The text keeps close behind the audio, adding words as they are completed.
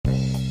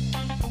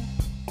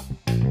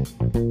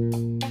In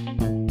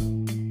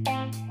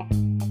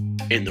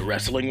the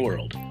wrestling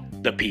world,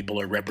 the people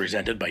are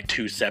represented by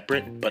two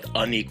separate but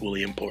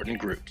unequally important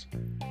groups.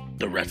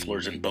 The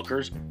wrestlers and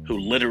bookers, who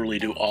literally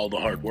do all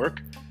the hard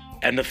work,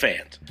 and the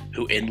fans,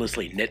 who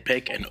endlessly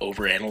nitpick and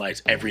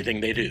overanalyze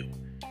everything they do.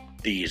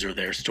 These are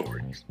their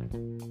stories.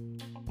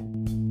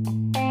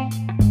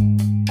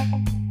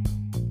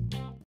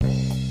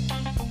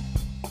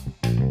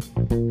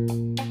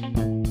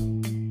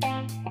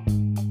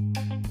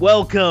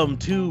 Welcome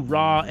to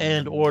Raw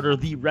and Order,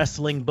 the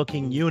wrestling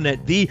booking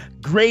unit, the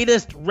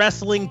greatest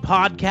wrestling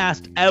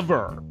podcast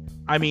ever.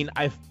 I mean,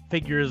 I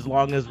figure as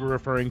long as we're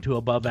referring to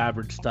above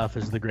average stuff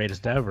as the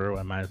greatest ever,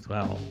 I might as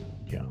well,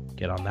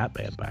 get on that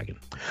bandwagon.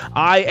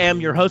 I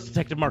am your host,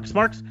 Detective Mark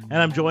Smarks, and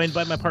I'm joined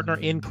by my partner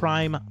in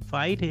crime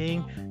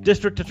fighting,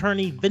 District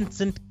Attorney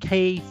Vincent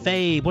K.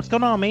 Fabe. What's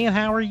going on, man?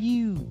 How are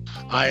you?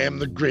 I am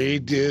the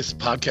greatest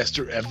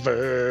podcaster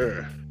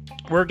ever.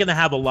 We're going to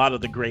have a lot of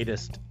the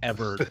greatest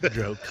ever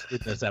jokes in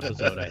this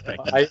episode, I think.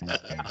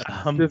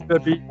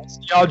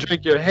 Y'all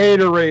drink your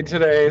haterade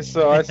today,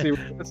 so I see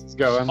where this is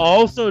going.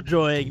 Also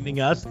joining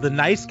us, the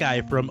nice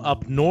guy from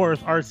up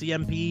north,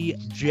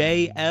 RCMP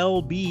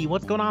JLB.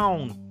 What's going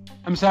on?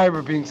 I'm sorry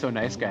for being so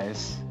nice,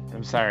 guys.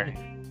 I'm sorry.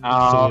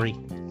 Sorry.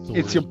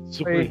 It's your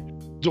boy.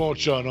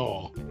 Don't you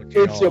know?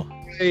 It's your boy.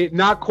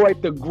 Not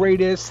quite the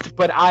greatest,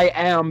 but I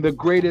am the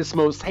greatest,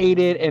 most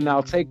hated, and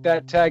I'll take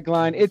that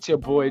tagline. It's your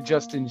boy,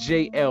 Justin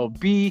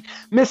JLB,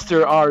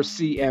 Mr.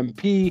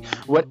 RCMP,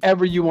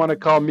 whatever you want to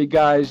call me,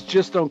 guys.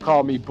 Just don't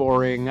call me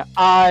boring.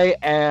 I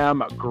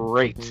am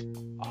great.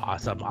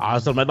 Awesome.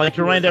 I'd like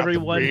to remind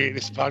everyone. The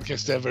greatest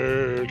podcast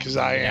ever, because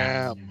I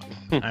am.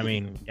 I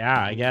mean,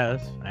 yeah, I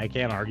guess. I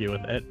can't argue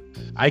with it.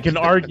 I can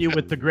argue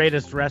with the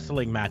greatest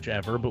wrestling match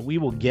ever, but we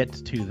will get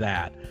to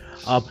that.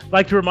 I'd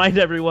like to remind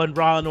everyone,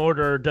 Raw and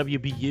Order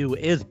WBU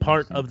is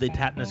part of the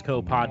Tatnus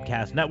Co.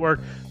 podcast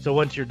network. So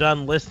once you're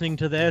done listening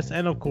to this,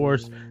 and of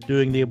course,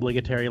 doing the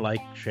obligatory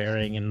like,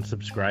 sharing, and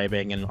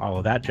subscribing, and all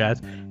of that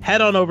jazz, head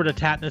on over to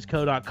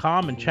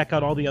tatnusco.com and check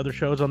out all the other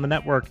shows on the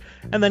network,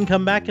 and then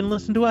come back and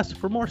listen to us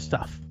for more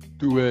stuff.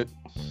 Do it.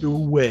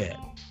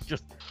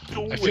 Just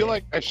do it. I feel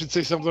like I should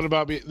say something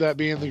about that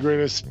being the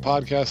greatest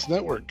podcast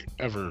network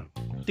ever.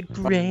 The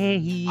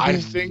great. I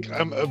think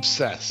I'm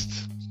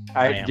obsessed.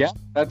 Yeah,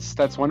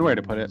 that's one way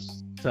to put it.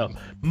 So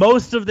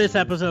most of this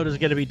episode is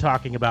going to be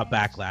talking about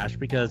Backlash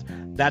because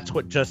that's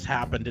what just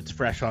happened. It's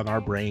fresh on our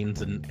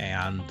brains, and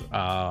we're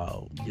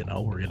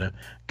going to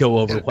go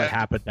over what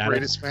happened.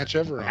 Greatest match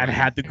ever. And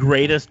had the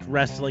greatest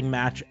wrestling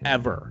match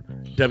ever.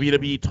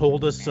 WWE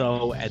told us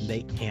so, and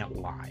they can't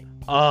lie.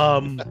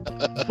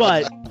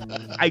 But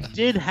I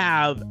did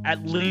have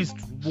at least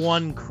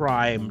one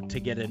crime to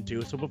get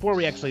into. So before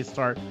we actually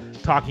start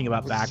talking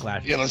about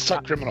Backlash, let's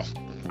talk criminal.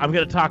 I'm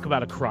going to talk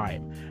about a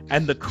crime.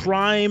 And the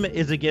crime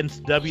is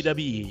against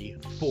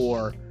WWE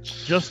for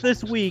just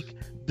this week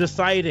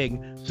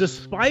deciding,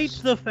 despite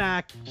the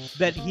fact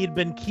that he'd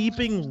been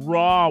keeping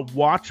Raw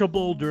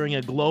watchable during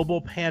a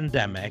global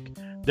pandemic,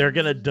 they're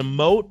going to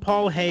demote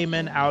Paul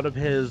Heyman out of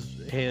his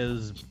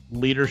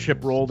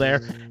leadership role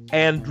there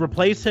and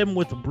replace him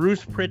with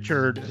Bruce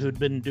Pritchard, who'd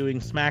been doing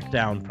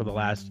SmackDown for the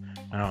last,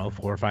 4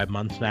 or 5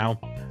 months now.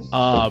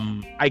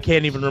 I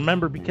can't even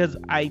remember because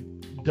I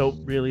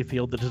don't really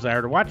feel the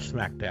desire to watch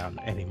SmackDown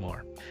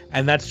anymore.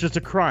 And that's just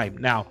a crime.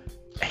 Now,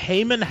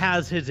 Heyman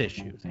has his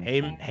issues.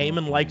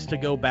 Heyman likes to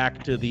go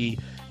back to the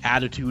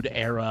Attitude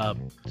Era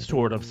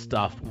sort of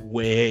stuff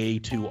way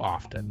too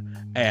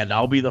often. And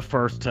I'll be the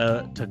first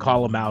to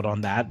call him out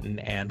on that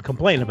and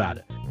complain about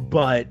it.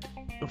 But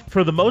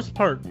for the most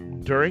part,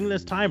 during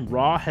this time,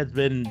 Raw has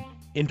been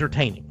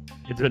entertaining.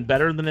 It's been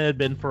better than it had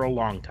been for a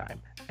long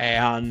time.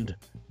 And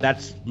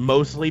that's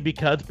mostly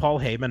because Paul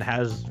Heyman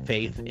has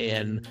faith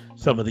in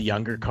some of the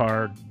younger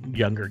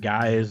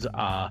guys,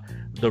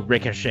 the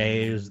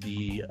Ricochets,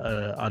 the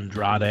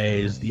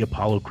Andrades, the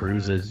Apollo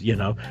Cruzes,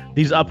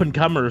 these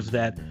up-and-comers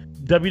that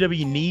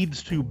WWE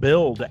needs to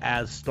build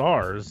as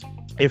stars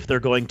if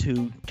they're going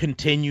to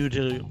continue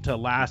to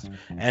last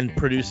and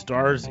produce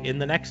stars in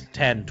the next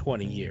 10,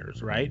 20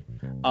 years, right?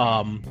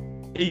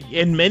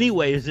 In many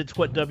ways, it's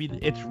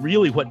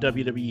really what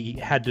WWE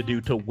had to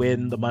do to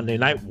win the Monday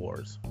Night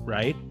Wars,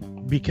 right?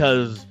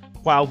 Because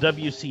while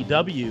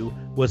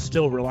WCW was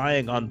still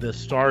relying on the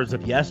stars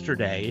of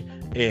yesterday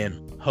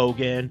in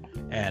Hogan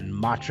and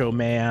Macho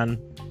Man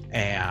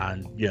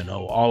and,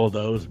 all of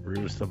those,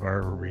 Bruce the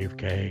Barber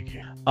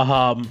Beefcake,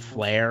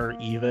 Flair,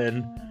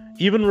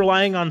 even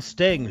relying on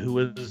Sting, who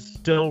was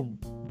still,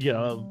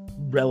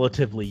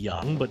 relatively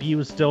young, but he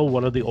was still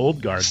one of the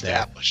old guard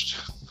there.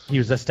 He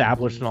was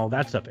established and all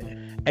that stuff.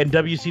 And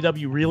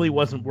WCW really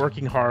wasn't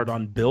working hard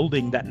on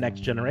building that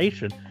next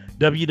generation.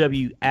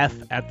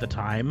 WWF at the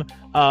time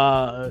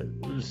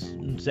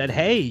said,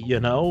 hey,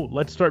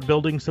 let's start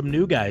building some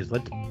new guys.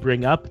 Let's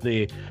bring up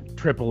the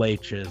Triple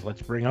H's.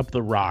 Let's bring up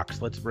the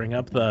Rocks. Let's bring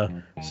up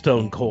the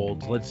Stone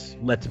Colds.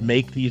 Let's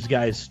make these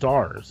guys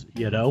stars,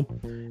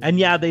 And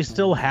yeah, they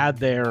still had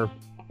their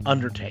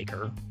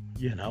Undertaker,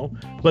 you know.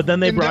 But then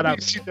they In brought out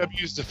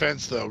WCW's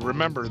defense, though,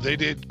 remember they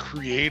did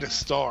create a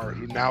star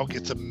who now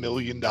gets $1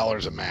 million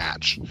a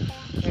match.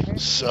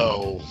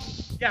 So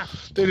Yeah.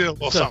 they did a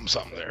little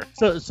something there.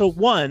 So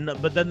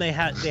but then they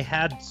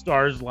had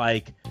stars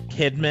like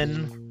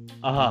Kidman,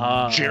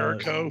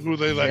 Jericho, who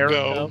they let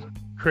Jericho, go.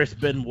 Chris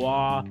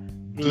Benoit,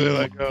 Who they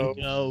let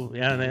go.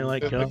 Yeah, they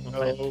let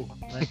go.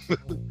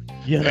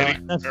 You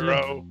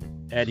know,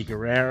 Eddie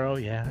Guerrero,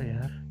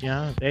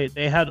 yeah.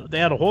 They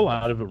had a whole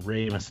lot of it.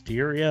 Rey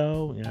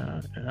Mysterio,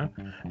 yeah.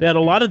 They had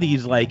a lot of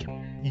these like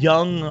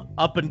young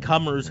up and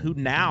comers who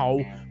now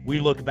we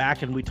look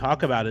back and we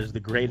talk about as the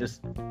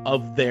greatest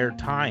of their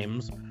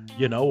times,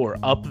 you know, or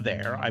up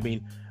there. I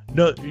mean,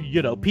 no,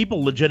 you know,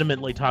 people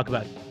legitimately talk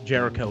about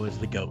Jericho as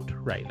the GOAT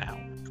right now.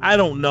 I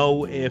don't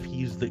know if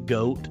he's the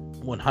GOAT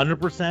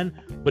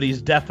 100%, but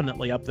he's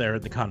definitely up there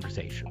in the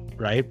conversation,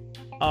 right?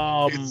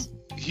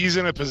 He's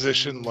in a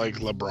position like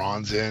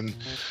LeBron's in.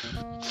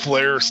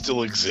 Flair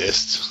still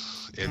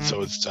exists, and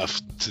so it's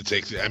tough to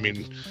take. I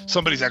mean,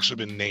 somebody's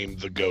actually been named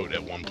the GOAT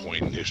at one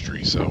point in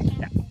history. So,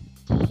 yeah.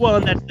 Well,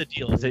 and that's the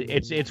deal.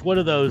 It's one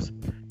of those.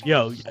 You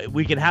know,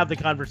 we can have the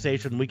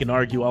conversation, we can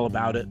argue all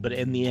about it, but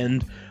in the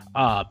end,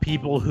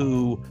 people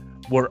who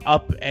were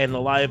up and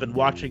alive and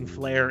watching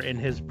Flair in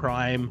his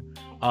prime,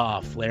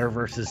 Flair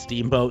versus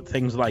Steamboat,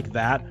 things like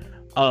that,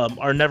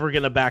 are never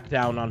going to back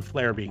down on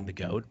Flair being the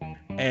GOAT.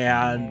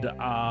 And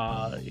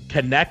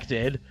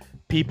connected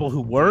people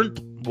who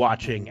weren't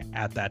watching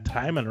at that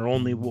time and are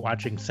only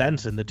watching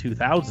since in the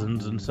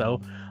 2000s, and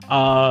so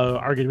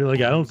are going to be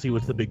like, I don't see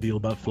what's the big deal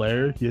about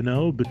Flair, you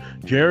know, but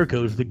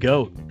Jericho's the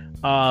GOAT.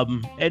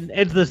 And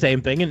it's the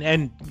same thing,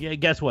 and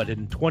guess what?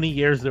 In 20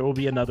 years, there will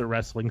be another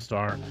wrestling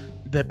star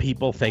that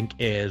people think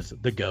is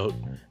the GOAT,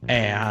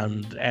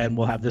 and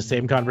we'll have the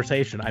same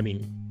conversation. I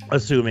mean,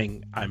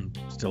 assuming I'm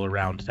still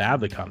around to have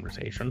the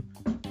conversation.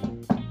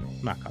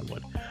 Knock on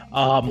wood.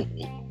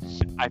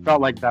 I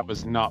felt like that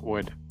was not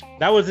wood.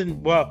 That was it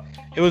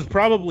was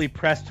probably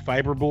pressed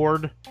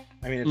fiberboard.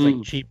 I mean, it's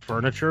like cheap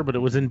furniture, but it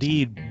was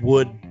indeed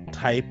wood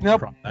type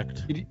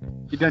product.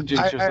 You done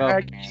jinx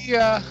yourself.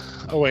 Yeah.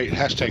 Oh wait,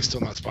 hashtag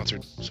still not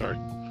sponsored. Sorry.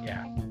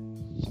 Yeah.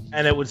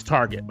 And it was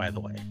Target, by the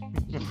way.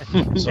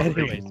 Sorry.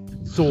 Anyways,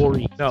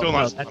 sorry.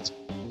 No,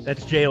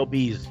 that's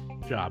JLB's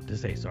job to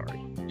say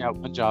sorry. Yeah,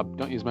 one job.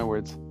 Don't use my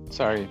words.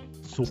 Sorry.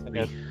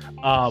 Sorry.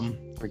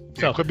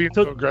 Quit being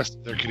so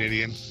aggressive. They're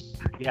Canadian.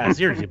 Yeah,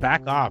 seriously,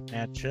 back off,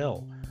 man.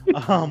 Chill.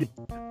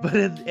 But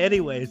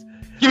anyways,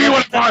 give me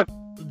what I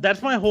want.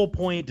 That's my whole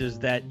point. Is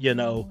that, you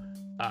know,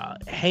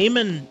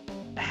 Heyman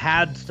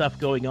had stuff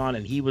going on,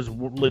 and he was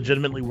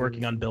legitimately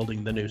working on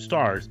building the new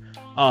stars.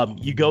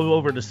 You go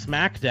over to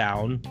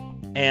SmackDown,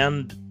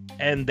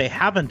 and they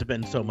haven't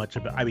been so much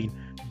about. I mean,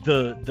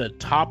 the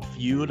top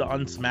feud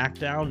on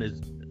SmackDown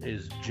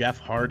is Jeff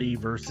Hardy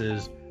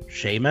versus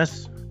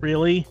Sheamus,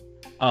 really.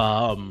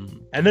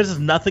 And this is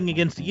nothing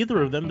against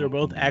either of them. They're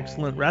both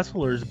excellent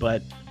wrestlers,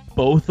 but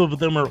both of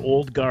them are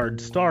old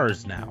guard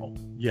stars now,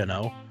 you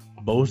know.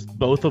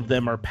 Both of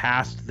them are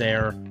past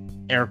their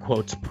air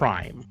quotes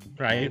prime,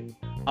 right?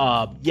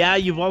 Yeah,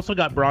 you've also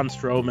got Braun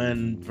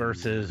Strowman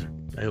versus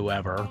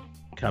whoever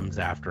comes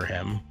after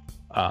him.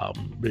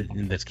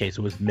 In this case,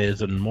 it was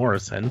Miz and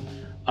Morrison.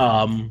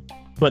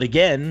 But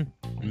again,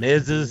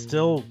 Miz is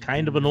still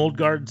kind of an old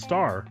guard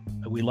star.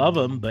 We love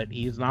him, but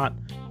he's not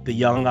the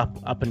young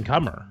up and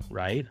comer,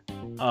 right?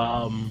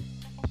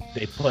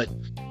 They put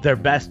their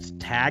best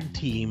tag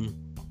team,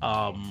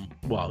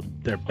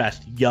 their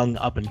best young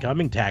up and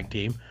coming tag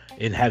team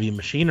in Heavy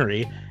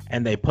Machinery,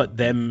 and they put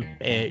them,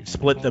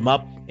 split them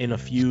up in a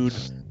feud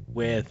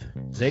with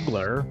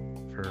Ziggler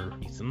for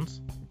reasons,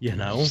 you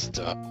know.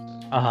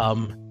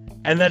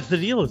 And that's the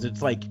deal. Is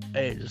it's like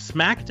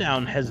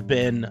SmackDown has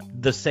been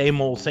the same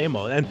old,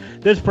 and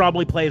this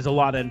probably plays a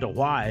lot into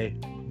why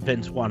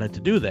Vince wanted to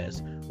do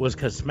this, was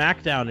because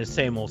SmackDown is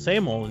same old,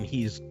 and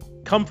he's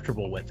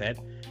comfortable with it.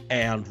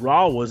 And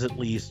Raw was, at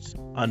least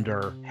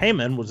under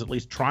Heyman, was at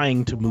least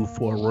trying to move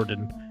forward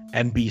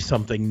and be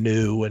something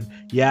new. And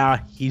yeah,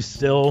 he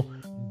still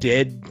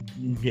did,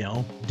 you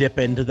know, dip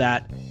into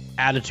that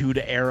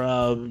Attitude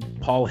Era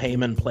Paul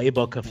Heyman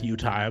playbook a few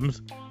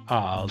times.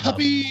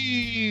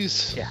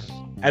 Puppies. Yeah,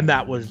 and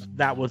that was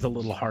a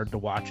little hard to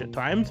watch at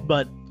times,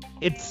 but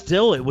it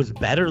was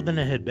better than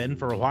it had been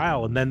for a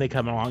while. And then they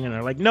come along and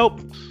they're like,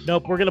 nope,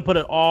 we're gonna put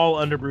it all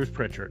under Bruce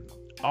Pritchard,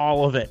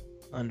 all of it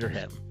under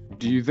him.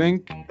 Do you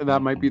think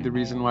that might be the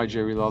reason why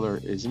Jerry Lawler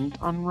isn't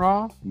on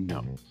Raw?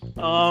 No.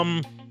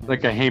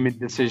 Like a Heyman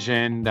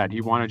decision that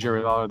he wanted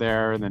Jerry Lawler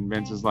there, and then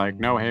Vince is like,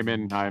 no,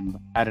 Heyman, I'm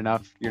had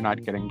enough. You're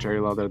not getting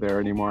Jerry Lawler there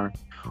anymore.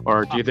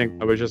 Or do you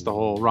think it was just the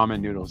whole ramen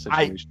noodle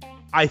situation?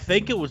 I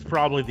think it was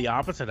probably the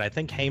opposite. I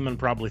think Heyman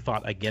probably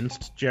fought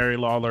against Jerry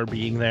Lawler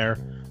being there.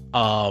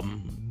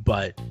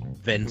 But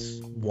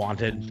Vince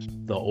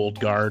wanted the old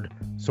guard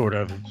sort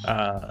of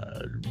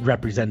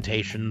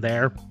representation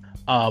there.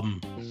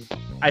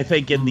 I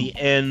think in the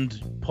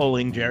end,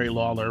 pulling Jerry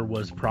Lawler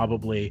was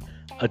probably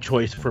a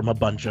choice from a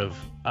bunch of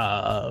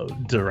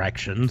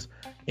directions,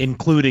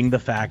 including the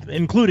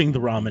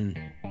ramen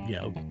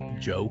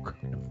joke,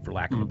 for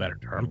lack of a better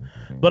term.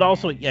 But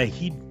also, yeah,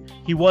 he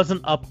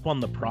wasn't up on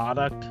the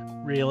product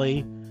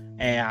really,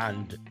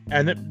 and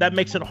that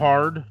makes it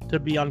hard to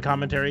be on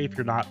commentary if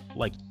you're not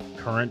like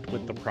current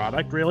with the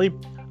product really.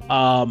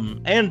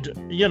 And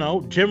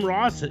Jim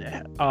Ross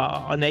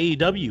on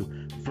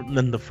AEW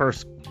in the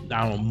first,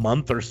 I don't know,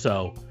 month or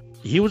so,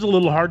 he was a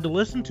little hard to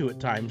listen to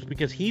at times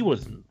because he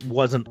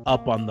wasn't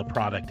up on the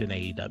product in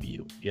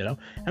AEW,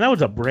 and that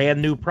was a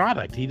brand new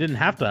product. He didn't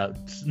have to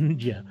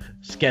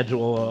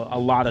schedule a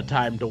lot of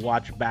time to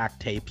watch back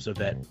tapes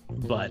of it.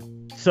 But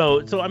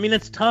so I mean,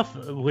 it's tough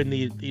when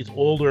these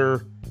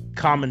older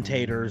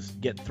commentators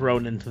get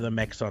thrown into the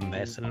mix on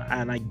this, and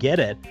I get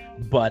it,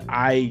 but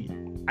I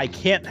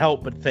can't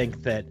help but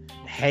think that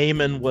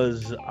Heyman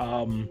was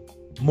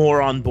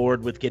more on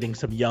board with getting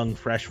some young,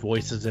 fresh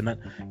voices in it.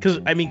 Because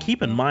I mean,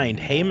 keep in mind,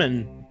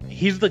 Heyman,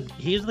 he's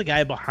the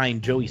guy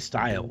behind Joey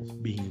Styles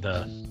being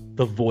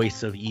the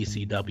voice of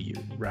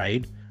ECW,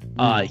 right?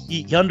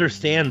 He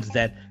understands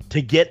that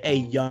to get a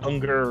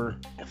younger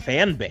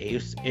fan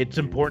base, it's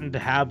important to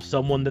have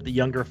someone that the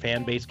younger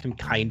fan base can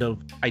kind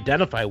of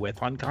identify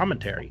with on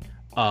commentary.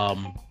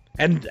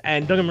 And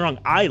don't get me wrong,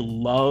 I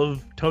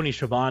love Tony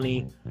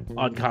Schiavone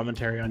on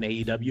commentary on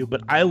AEW,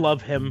 but I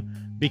love him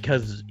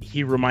because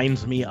he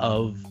reminds me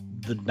of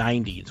the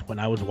 90s when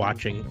I was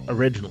watching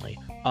originally.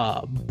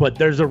 But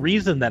there's a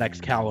reason that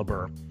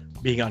Excalibur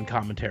being on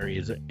commentary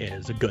is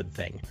a good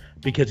thing,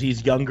 because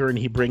he's younger and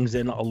he brings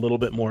in a little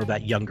bit more of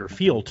that younger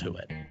feel to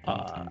it.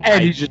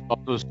 And he's just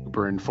also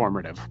super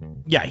informative.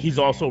 Yeah, he's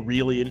also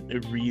really,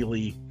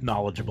 really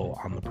knowledgeable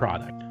on the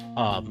product.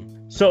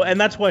 And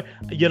that's why,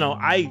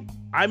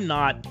 I'm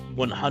not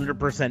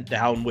 100%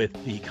 down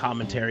with the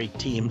commentary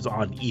teams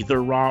on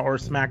either Raw or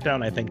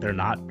SmackDown. I think they're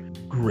not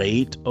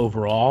great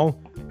overall.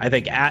 I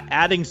think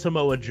adding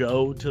Samoa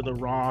Joe to the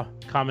Raw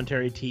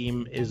commentary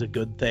team is a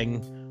good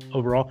thing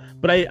overall.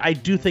 But I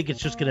do think it's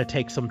just going to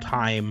take some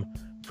time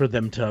for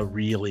them to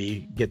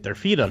really get their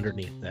feet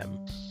underneath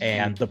them.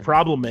 And the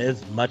problem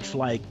is, much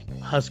like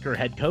Husker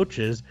head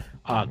coaches,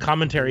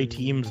 commentary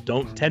teams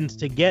don't tend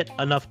to get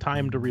enough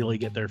time to really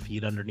get their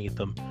feet underneath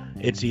them.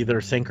 It's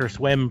either sink or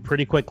swim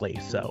pretty quickly.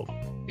 So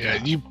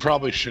yeah, you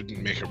probably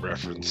shouldn't make a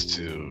reference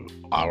to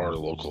our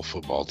local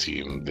football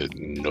team that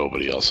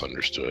nobody else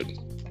understood.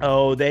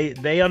 Oh,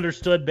 they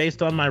understood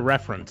based on my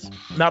reference.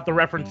 Not the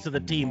reference to the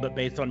team, but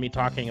based on me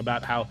talking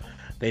about how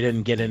they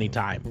didn't get any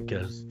time,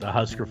 because the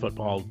Husker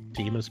football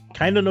team is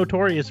kind of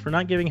notorious for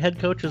not giving head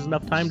coaches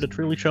enough time to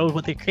truly show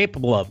what they're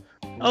capable of.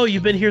 Oh,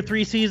 you've been here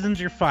 3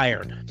 seasons, you're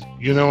fired.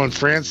 In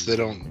France, they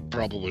don't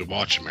probably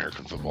watch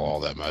American football all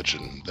that much,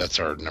 and that's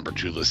our number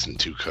 2 listened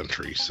to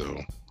country,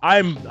 so...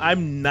 I'm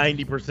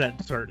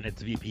 90% certain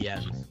it's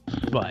VPNs,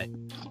 but...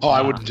 Oh,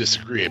 I wouldn't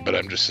disagree, but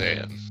I'm just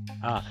saying.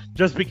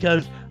 Just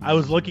because I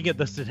was looking at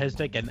the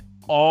statistic, and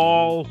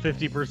all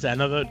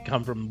 50% of it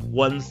come from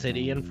one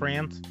city in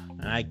France,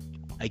 and I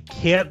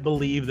can't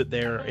believe that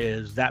there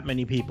is that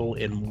many people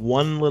in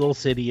one little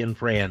city in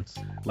France,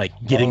 like,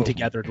 getting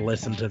together to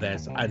listen to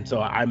this. And so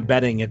I'm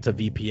betting it's a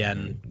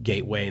VPN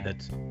gateway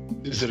that's...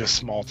 Is it a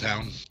small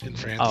town in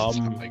France? It's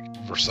not like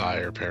Versailles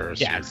or Paris?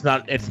 Yeah,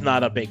 it's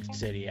not a big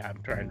city.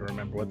 I'm trying to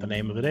remember what the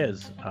name of it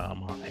is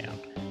offhand.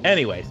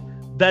 Anyways,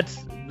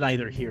 that's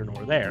neither here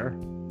nor there.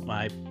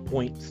 My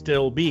point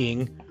still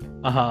being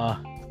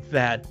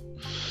that,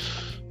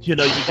 you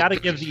got to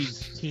give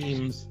these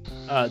teams,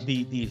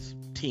 these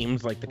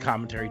teams like the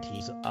commentary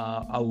teams,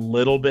 a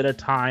little bit of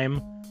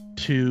time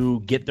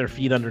to get their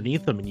feet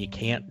underneath them, and you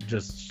can't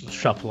just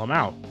shuffle them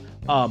out.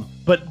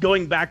 But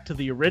going back to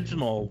the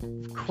original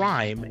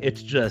crime,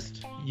 it's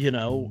just,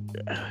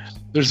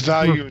 there's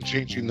value in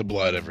changing the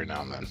blood every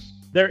now and then.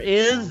 There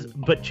is,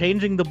 but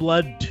changing the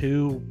blood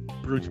to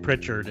Bruce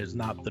Pritchard is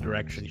not the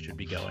direction you should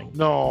be going.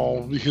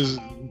 No, because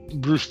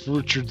Bruce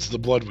Pritchard's the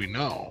blood we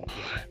know.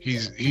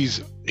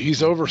 He's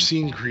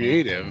overseen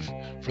creative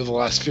for the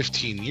last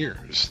 15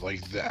 years.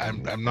 Like,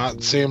 I'm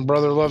not saying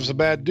Brother Love's a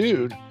bad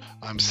dude.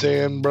 I'm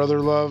saying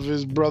Brother Love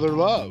is Brother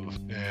Love,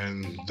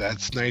 and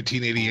that's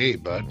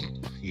 1988, bud.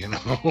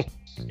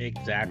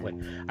 Exactly.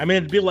 I mean,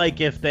 it'd be like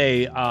if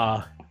they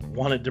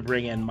wanted to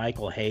bring in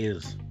Michael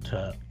Hayes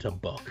to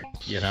book,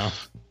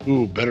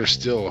 Ooh, better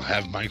still,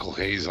 have Michael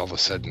Hayes all of a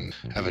sudden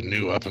have a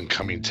new up and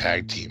coming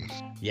tag team.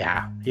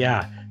 Yeah,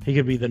 he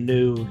could be the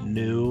new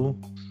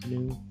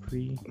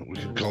We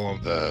could call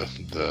him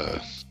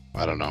the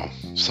I don't know,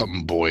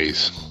 something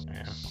boys.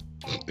 Yeah.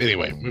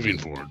 Anyway, moving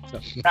forward.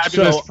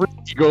 Fabulous Free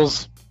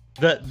Eagles.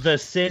 The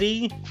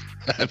city.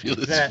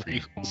 Fabulous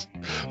Freagles.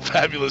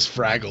 Fabulous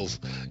Fraggles.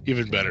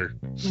 Even better.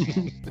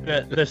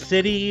 the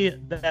city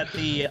that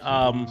the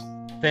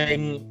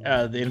thing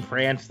in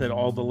France that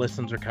all the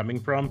listens are coming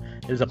from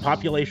is a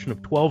population of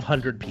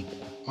 1,200 people.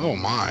 Oh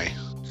my.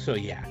 So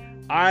yeah,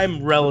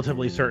 I'm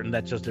relatively certain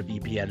that's just a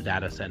VPN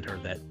data center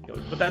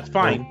but that's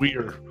fine.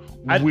 We're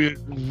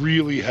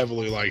really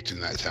heavily liked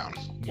in that town.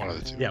 One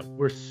of the two. Yeah,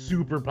 we're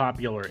super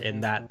popular in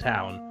that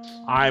town.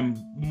 I'm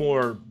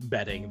more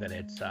betting that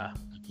it's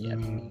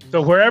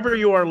So wherever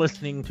you are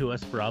listening to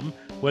us from,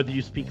 whether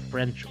you speak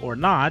French or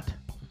not,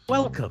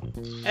 welcome.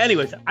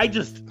 Anyways, I'm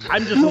just a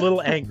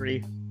little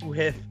angry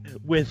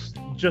with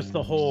just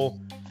the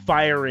whole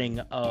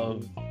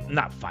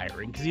not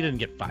firing, because he didn't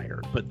get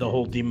fired, but the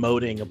whole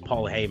demoting of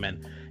Paul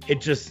Heyman.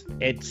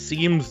 It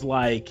seems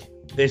like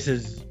this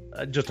is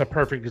just a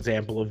perfect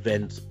example of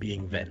Vince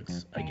being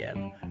Vince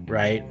again,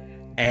 right?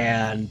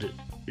 And,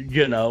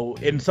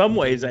 in some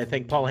ways, I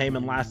think Paul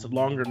Heyman lasted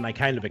longer than I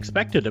kind of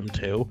expected him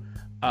to,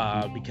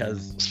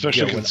 because...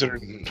 Especially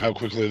considering how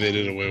quickly they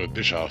did away with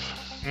Bischoff.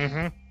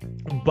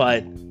 Mm-hmm.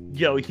 But,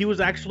 he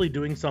was actually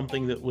doing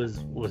something that was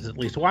at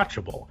least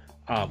watchable.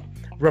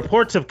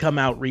 Reports have come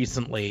out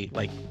recently,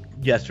 like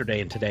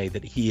yesterday and today,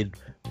 that he had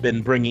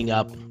been bringing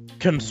up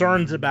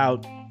concerns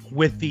about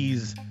with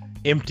these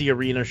empty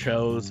arena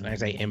shows, and I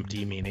say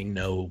empty meaning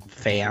no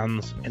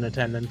fans in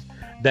attendance,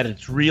 that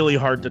it's really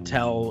hard to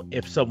tell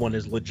if someone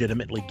is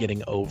legitimately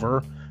getting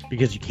over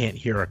because you can't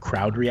hear a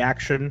crowd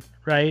reaction,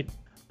 right?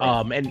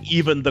 And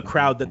even the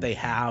crowd that they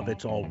have,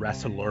 it's all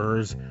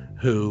wrestlers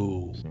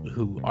who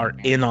are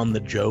in on the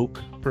joke,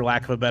 for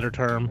lack of a better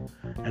term,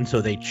 and so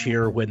they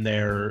cheer when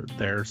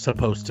they're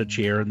supposed to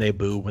cheer, and they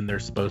boo when they're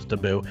supposed to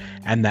boo,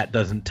 and that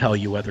doesn't tell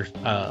you whether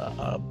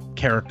a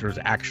character's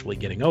actually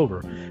getting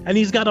over. And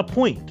he's got a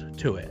point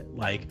to it.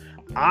 Like,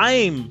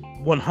 I'm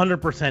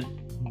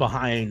 100%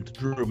 behind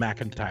Drew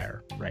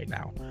McIntyre right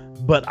now,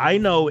 but I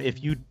know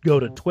if you go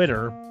to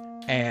Twitter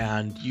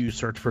and you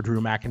search for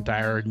Drew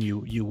McIntyre and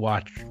you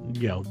watch,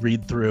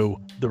 read through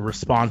the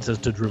responses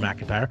to Drew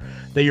McIntyre,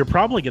 that you're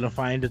probably going to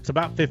find it's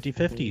about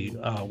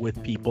 50-50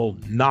 with people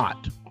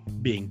not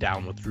being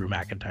down with Drew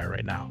McIntyre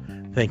right now,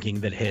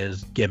 thinking that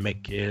his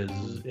gimmick is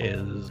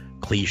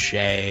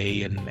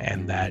cliche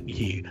and that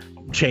he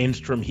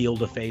changed from heel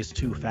to face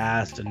too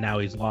fast and now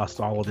he's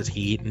lost all of his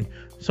heat and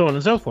so on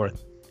and so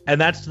forth.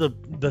 And that's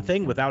the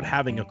thing, without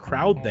having a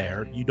crowd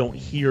there, you don't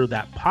hear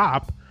that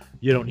pop.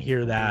 You don't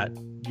hear that,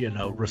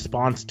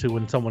 response to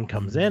when someone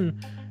comes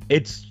in.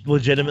 It's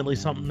legitimately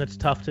something that's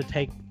tough to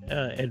take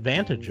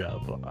advantage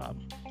of.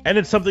 And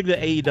it's something that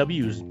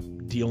AEW is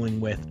dealing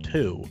with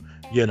too.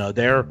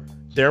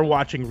 They're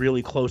watching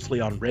really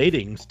closely on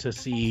ratings to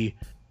see,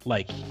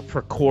 like,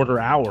 for quarter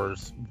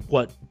hours,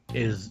 what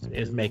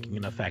is making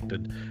an effect.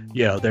 And,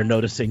 they're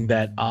noticing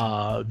that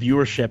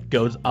viewership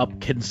goes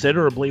up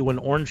considerably when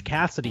Orange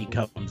Cassidy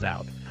comes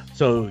out.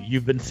 So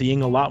you've been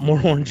seeing a lot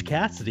more Orange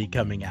Cassidy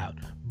coming out.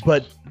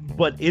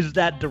 But is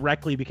that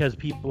directly because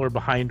people are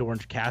behind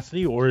Orange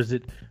Cassidy, or is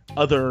it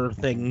other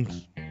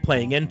things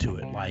playing into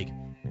it, like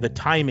the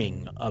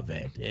timing of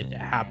it? It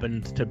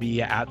happens to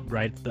be at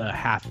the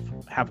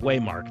halfway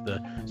mark,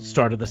 the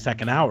start of the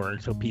second hour,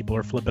 and so people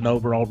are flipping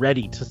over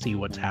already to see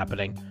what's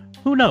happening.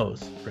 Who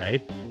knows,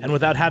 right? And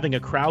without having a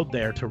crowd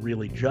there to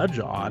really judge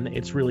on,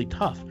 it's really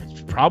tough.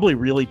 It's probably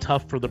really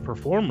tough for the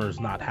performers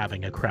not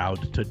having a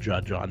crowd to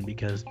judge on,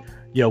 because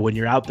when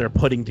you're out there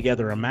putting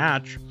together a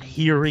match,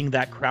 hearing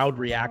that crowd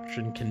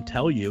reaction can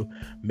tell you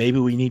maybe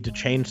we need to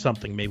change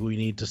something, maybe we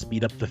need to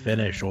speed up the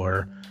finish,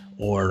 or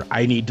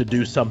I need to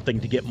do something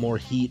to get more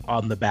heat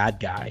on the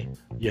bad guy,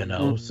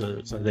 so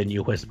then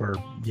you whisper,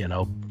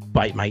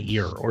 bite my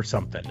ear or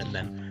something, and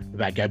then the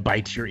bad guy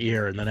bites your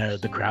ear, and then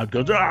the crowd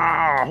goes,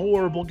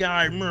 horrible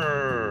guy,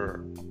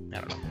 murr. I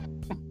don't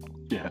know.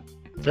 Yeah,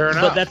 fair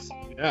enough.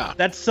 But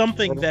that's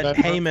something that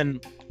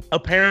Heyman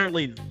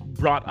apparently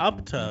brought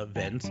up to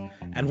Vince,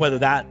 and whether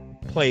that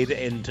played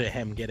into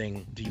him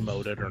getting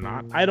demoted or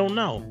not, I don't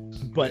know.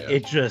 But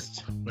it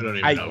just... We don't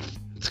even know if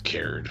it's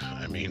cared.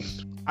 I mean...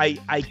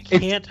 I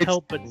can't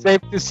help but... It's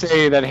safe to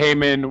say that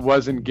Heyman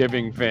wasn't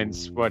giving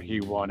Vince what he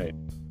wanted.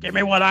 Give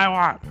me what I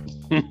want.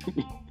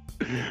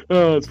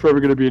 Oh, it's probably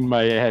going to be in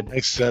my head.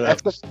 Nice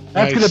setup. That's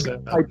going to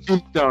be my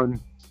tombstone.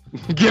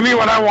 Give me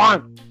what I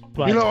want.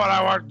 But, you know what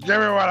I want.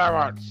 Give me what I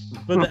want.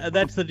 But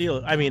that's the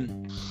deal. I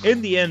mean,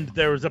 in the end,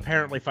 there was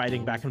apparently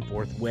fighting back and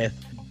forth with,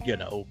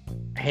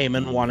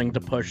 Heyman wanting to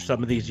push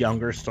some of these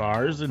younger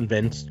stars and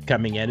Vince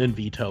coming in and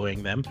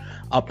vetoing them.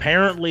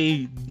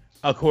 Apparently,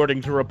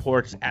 according to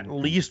reports, at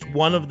least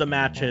one of the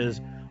matches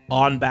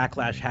on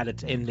Backlash had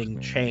its ending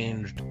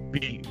changed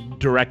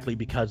directly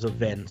because of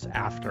Vince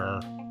after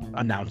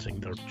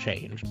announcing the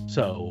change.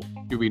 So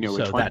do we know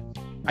which one?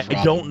 I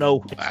don't know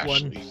which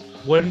Lashley.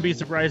 one. Wouldn't be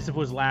surprised if it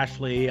was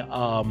Lashley.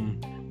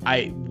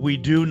 We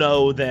do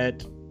know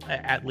that,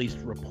 at least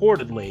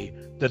reportedly,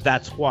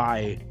 that's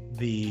why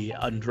the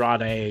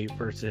Andrade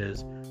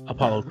versus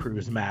Apollo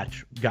Crews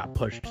match got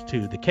pushed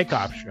to the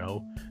kickoff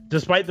show,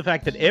 despite the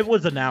fact that it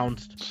was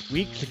announced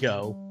weeks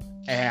ago,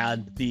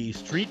 and the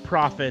Street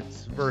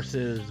Profits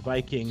versus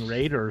Viking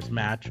Raiders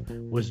match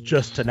was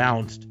just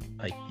announced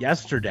like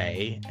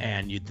yesterday,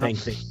 and you'd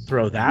think they'd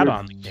throw that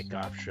on the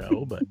kickoff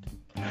show, but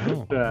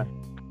no.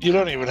 You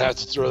don't even have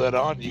to throw that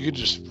on. You could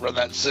just run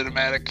that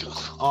cinematic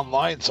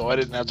online, so I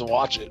didn't have to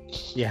watch it.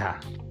 Yeah.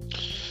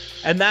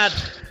 And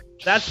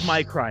that's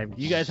my crime.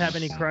 Do you guys have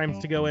any crimes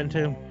to go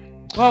into?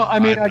 Well, I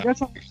mean, I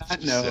guess on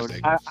that note,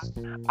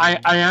 I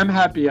am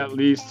happy at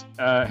least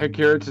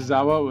Akira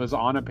Tozawa was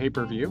on a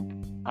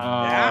pay-per-view.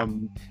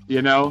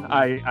 You know,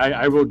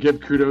 I will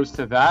give kudos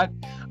to that.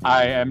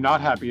 I am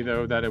not happy,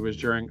 though, that it was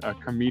during a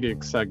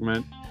comedic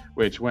segment,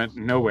 which went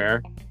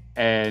nowhere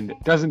and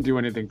doesn't do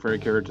anything for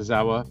Akira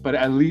Tozawa, but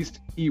at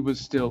least he was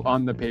still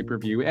on the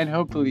pay-per-view, and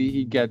hopefully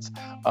he gets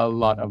a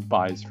lot of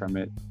buys from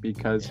it,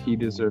 because he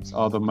deserves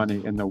all the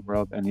money in the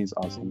world, and he's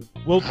awesome.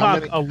 We'll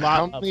talk a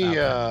lot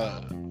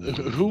about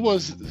who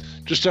was,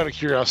 just out of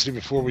curiosity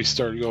before we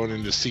start going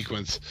into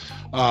sequence,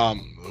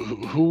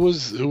 who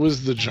was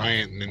the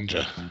giant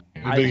ninja?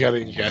 Anybody got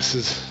any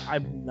guesses?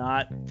 I'm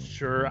not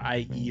sure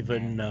I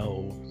even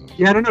know.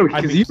 Yeah, I don't know,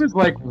 because he was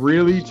like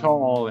really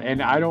tall,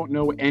 and I don't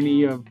know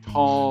any of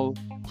tall.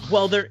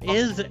 Well, there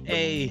is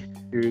a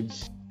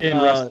dudes.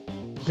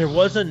 There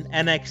was an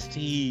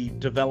NXT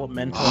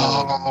developmental.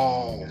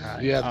 Oh,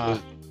 yeah,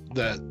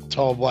 that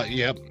tall black.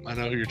 Yep, I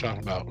know who you're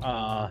talking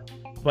about.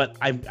 But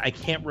I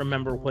can't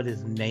remember what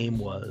his name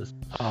was.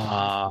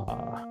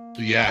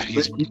 Yeah,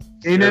 he's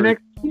in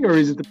NXT, or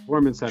is it the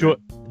Performance Center?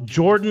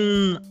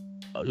 Jordan.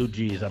 Oh,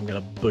 geez, I'm gonna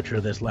butcher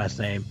this last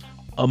name.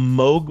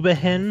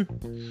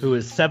 Amogbahin, who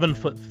is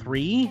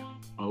 7'3".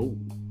 Oh,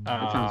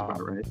 that sounds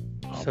about right.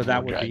 So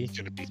that would be.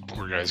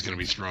 Poor guy's gonna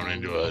be thrown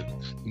into a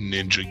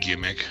ninja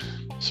gimmick.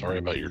 Sorry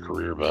about your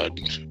career,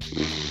 bud.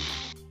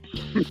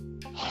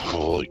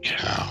 Holy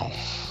cow.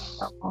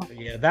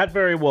 Yeah, that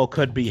very well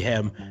could be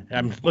him.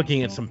 I'm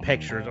looking at some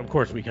pictures. Of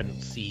course, we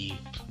couldn't see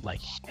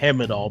like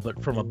him at all,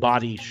 but from a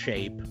body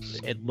shape,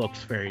 it looks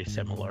very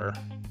similar.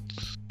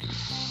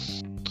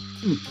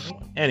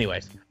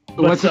 Anyways,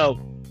 we'll talk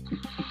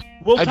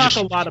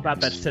a lot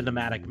about that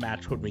cinematic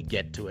match when we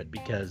get to it,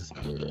 because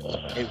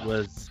it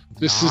was.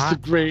 This is the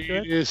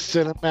greatest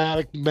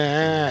cinematic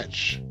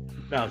match.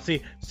 No,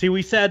 see,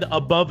 we said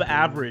above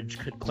average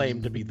could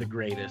claim to be the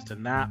greatest,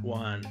 and that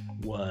one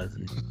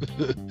wasn't.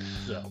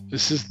 So.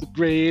 This is the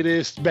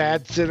greatest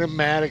bad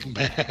cinematic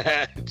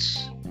match.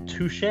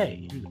 Touche.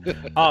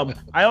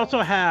 I also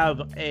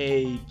have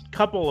a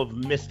couple of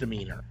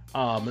misdemeanor,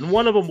 and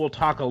one of them we'll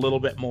talk a little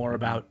bit more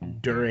about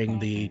during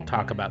the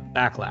talk about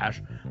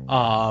Backlash.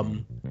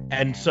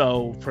 And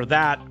so for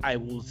that, I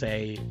will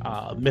say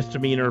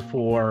misdemeanor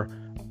for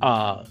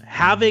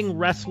having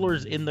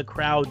wrestlers in the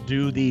crowd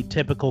do the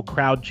typical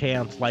crowd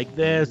chants like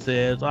 "This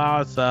is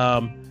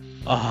awesome,"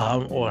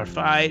 or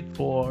 "Fight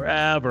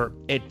forever."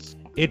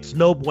 It's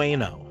no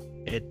bueno.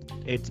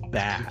 It's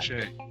bad.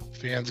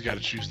 Fans got to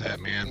choose that,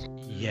 man.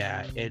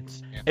 Yeah,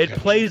 it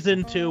plays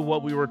into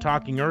what we were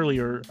talking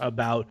earlier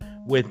about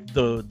with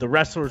the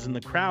wrestlers in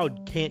the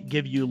crowd can't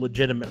give you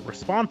legitimate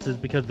responses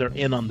because they're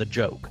in on the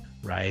joke,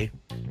 right?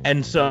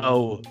 And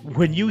so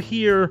when you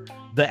hear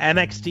the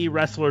NXT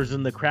wrestlers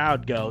in the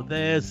crowd go,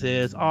 "This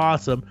is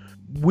awesome,"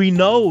 we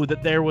know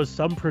that there was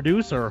some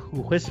producer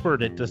who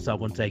whispered it to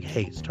someone saying,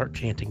 "Hey, start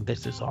chanting,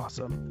 'This is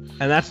awesome.'"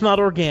 And that's not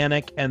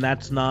organic, and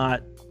that's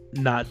not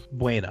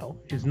bueno.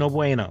 It's no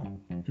bueno.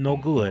 No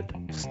good.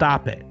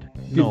 Stop it.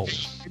 No.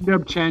 Did you end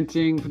up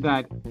chanting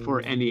that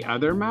for any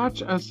other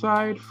match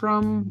aside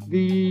from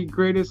the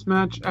greatest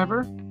match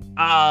ever?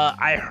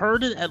 I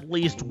heard it at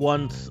least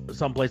once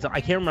someplace.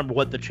 I can't remember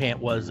what the chant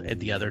was at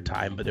the other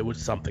time, but it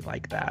was something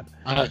like that.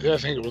 I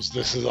think it was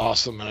 "This is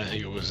awesome," and I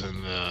think it was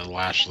in the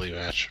Lashley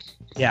match.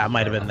 Yeah, it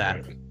might have been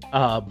that.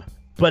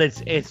 But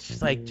it's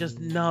just like, just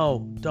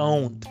no,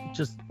 don't.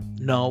 Just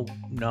no.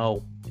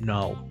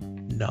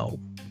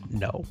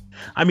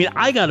 I mean,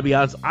 I gotta be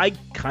honest, I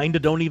kind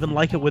of don't even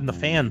like it when the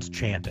fans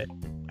chant it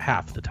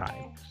half the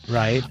time,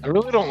 right? I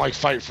really don't like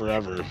Fight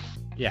Forever.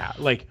 Yeah,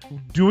 like,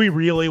 do we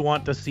really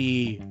want to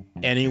see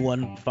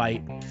anyone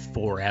fight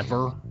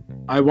forever?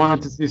 I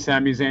wanted to see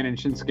Sami Zayn and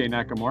Shinsuke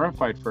Nakamura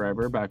fight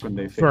forever back when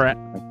they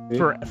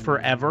forever.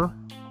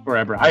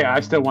 Forever. I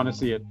still want to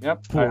see it.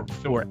 Yep.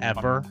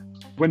 Forever.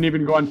 Wouldn't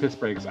even go on piss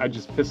breaks. I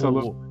just piss a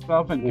little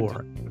myself and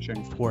forever.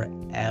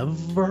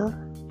 Forever.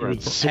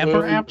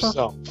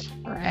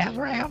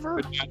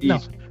 No,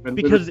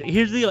 because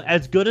here's the deal.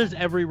 As good as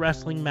every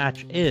wrestling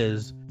match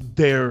is,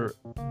 their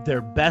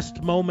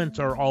best moments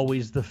are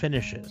always the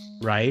finishes,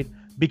 right?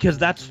 Because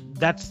that's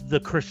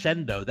the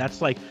crescendo.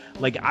 That's like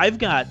I've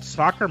got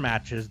soccer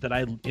matches that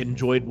I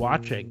enjoyed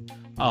watching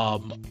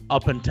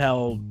up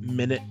until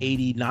minute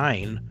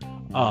 89,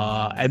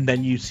 and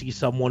then you see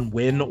someone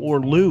win or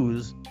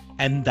lose,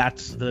 and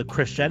that's the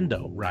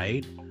crescendo,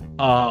 right?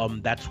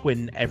 That's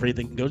when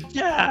everything goes,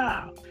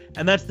 yeah.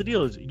 And that's the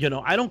deal is,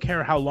 I don't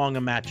care how long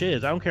a match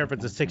is. I don't care if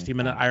it's a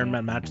 60-minute Iron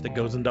Man match that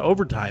goes into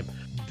overtime.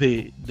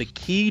 The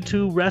key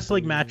to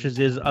wrestling matches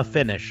is a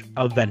finish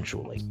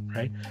eventually,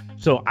 right?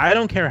 So I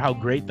don't care how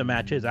great the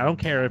match is. I don't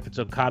care if it's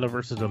Okada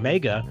versus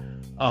Omega,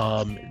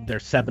 their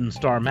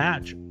 7-star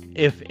match.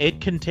 If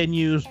it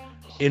continues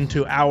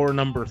into hour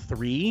number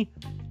 3,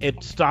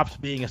 it stops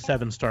being a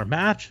 7-star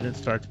match and it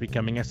starts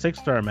becoming a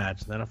 6-star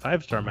match, then a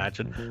 5-star match.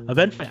 And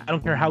eventually, I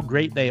don't care how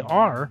great they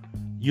are,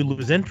 you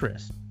lose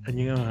interest. And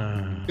you go,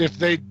 If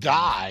they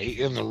die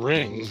in the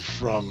ring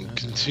from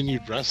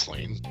continued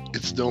wrestling,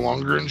 it's no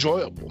longer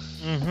enjoyable.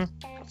 Mm-hmm.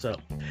 So,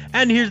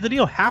 and here's the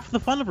deal: half the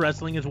fun of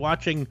wrestling is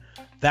watching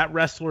that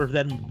wrestler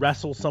then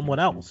wrestle someone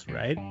else,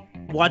 right?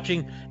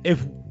 Watching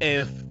if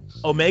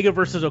Omega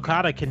versus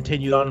Okada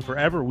continued on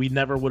forever, we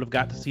never would have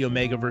got to see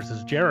Omega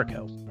versus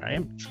Jericho,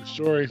 right? True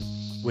story.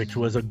 Which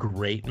was a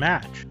great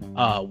match.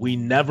 We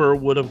never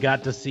would have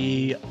got to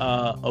see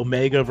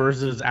Omega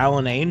versus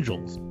Alan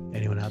Angels.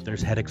 Anyone out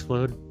there's head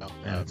explode? No.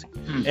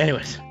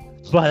 Anyways,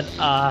 but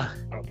I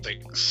don't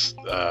think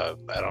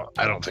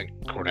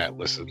Cornette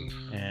listened.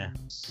 yeah,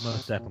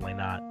 most definitely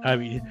not. I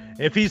mean,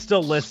 if he's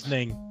still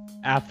listening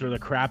after the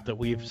crap that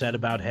we've said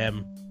about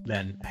him,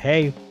 then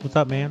hey, what's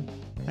up, man?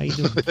 How you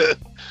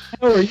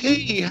doing?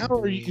 Hey, how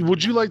are you?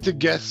 Would you like to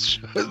guest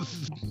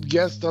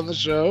on the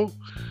show?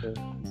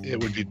 It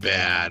would be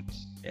bad.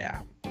 Yeah.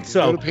 Go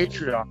So to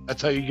Patreon.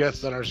 That's how you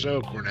guest on our show,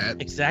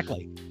 Cornette.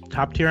 exactly,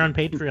 top tier on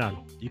Patreon.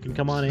 You can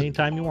come on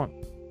anytime you want.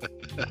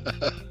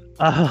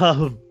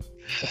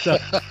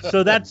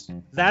 So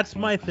that's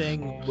my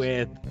thing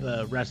with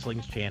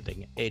wrestling's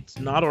chanting. It's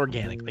not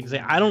organic. Like I say,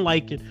 I don't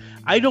like it.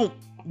 I don't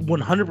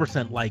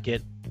 100% like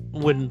it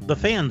when the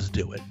fans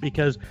do it,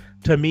 because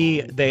to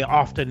me they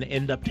often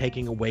end up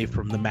taking away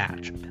from the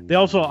match. They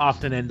also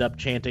often end up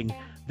chanting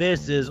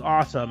 "This is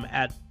awesome"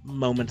 at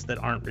moments that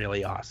aren't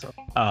really awesome.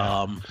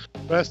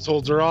 Best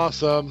holds are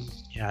awesome.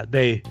 Yeah,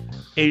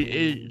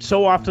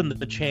 so often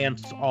the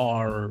chants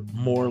are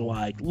more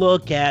like,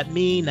 "Look at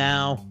me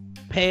now,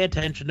 pay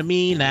attention to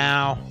me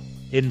now,"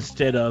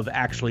 instead of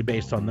actually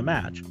based on the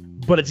match.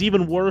 But it's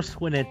even worse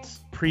when it's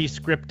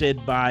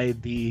pre-scripted by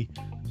the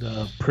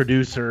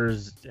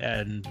producers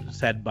and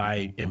said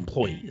by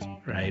employees,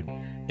 right?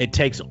 It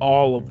takes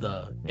all of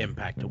the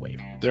impact away.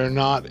 They're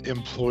not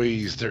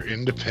employees. They're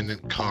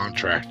independent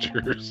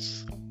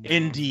contractors.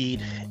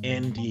 Indeed.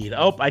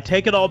 Oh, I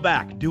take it all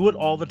back. Do it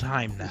all the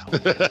time now.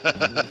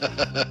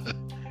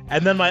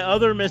 And then my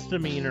other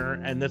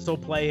misdemeanor, and this will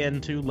play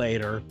into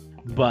later,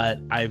 but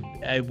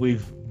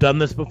we've done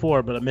this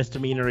before, but a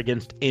misdemeanor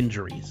against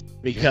injuries,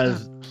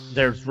 because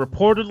there's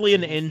reportedly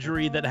an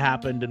injury that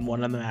happened in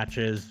one of the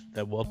matches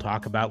that we'll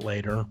talk about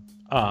later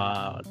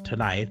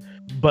tonight.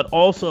 But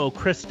also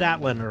Chris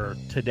Statlander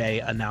today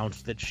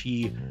announced that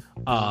she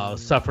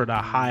suffered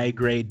a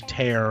high-grade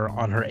tear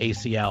on her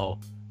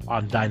ACL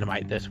on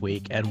Dynamite this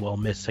week and will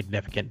miss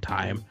significant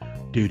time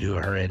due to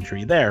her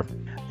injury there.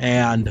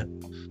 And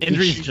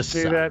injuries Did she just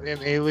say suck. that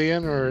in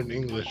Alien or in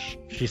English?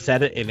 She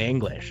said it in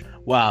English.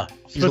 Well,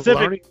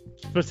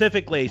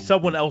 specifically,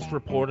 someone else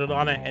reported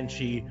on it, and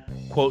she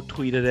quote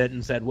tweeted it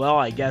and said, "Well,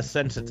 I guess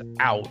since it's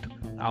out,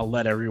 I'll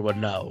let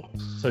everyone know."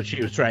 So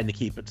she was trying to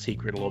keep it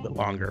secret a little bit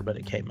longer, but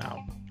it came out.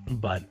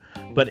 But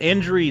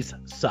injuries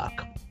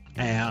suck,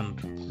 and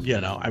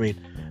I mean,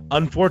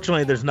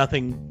 unfortunately, there's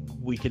nothing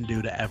we can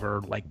do to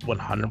ever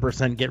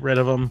 100% get rid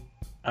of them.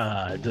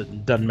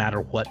 Doesn't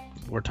matter what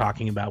we're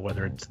talking about,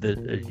 whether it's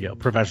the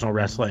professional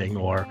wrestling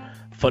or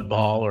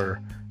football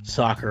or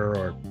soccer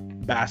or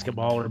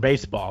basketball or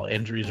baseball.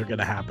 Injuries are going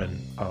to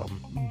happen,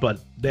 but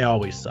they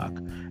always suck,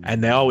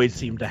 and they always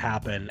seem to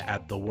happen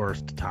at the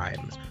worst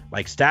times.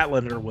 Like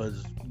Statlander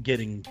was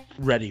getting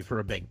ready for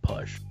a big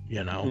push.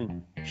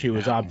 She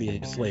was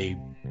obviously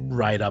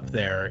right up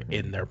there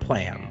in their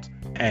plans,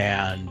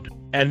 and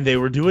they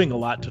were doing a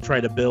lot to try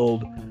to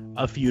build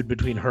a feud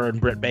between her and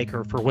Britt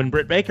Baker for when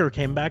Britt Baker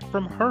came back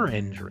from her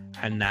injury.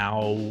 And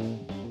now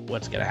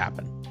what's going to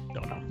happen?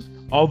 Don't know.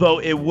 Although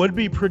it would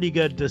be pretty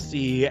good to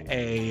see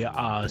a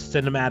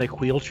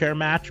cinematic wheelchair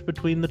match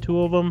between the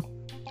two of them.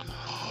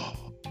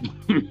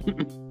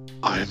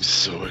 I'm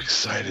so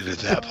excited at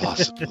that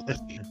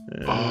possibility.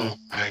 Oh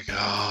my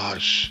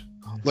gosh.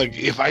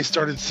 If I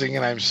started singing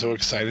I'm so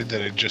excited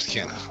that I just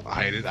can't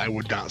hide it, I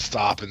would not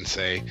stop and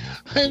say,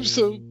 I'm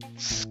so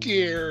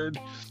scared.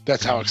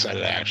 That's how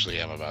excited I actually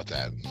am about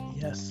that.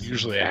 Yes.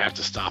 Usually I have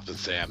to stop and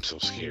say I'm so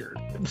scared.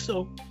 I'm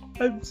so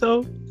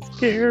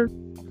scared.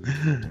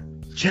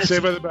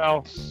 Saved by the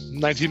Bell,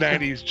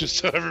 1990s, just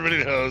so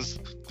everybody knows.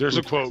 There's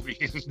a quote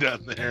being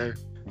done there.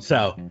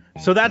 So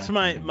that's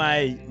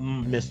my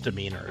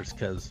misdemeanors,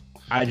 because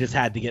I just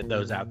had to get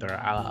those out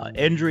there.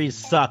 Injuries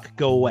suck.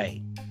 Go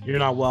away. You're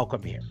not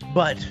welcome here.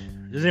 But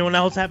does anyone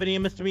else have any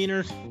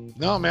misdemeanors?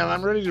 No, man,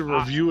 I'm ready to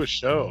review a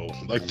show.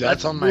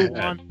 That's on my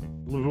head.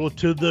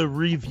 To the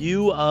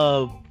review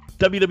of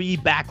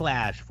WWE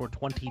Backlash for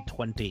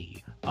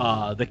 2020.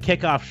 The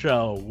kickoff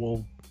show.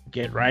 We'll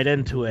get right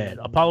into it.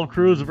 Apollo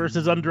Crews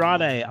versus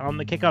Andrade on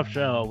the kickoff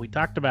show. We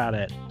talked about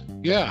it.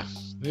 Yeah.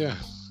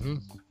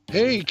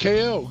 Hey,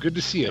 KO, good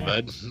to see you,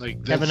 bud.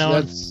 Kevin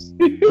Owens.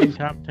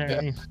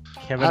 Commentary.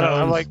 Kevin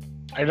Owens.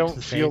 I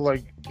don't feel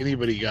like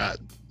anybody got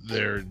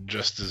their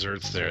just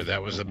desserts there.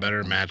 That was a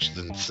better match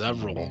than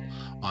several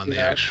on the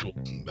actual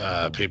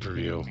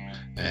pay-per-view.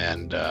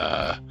 And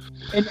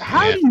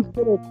how do you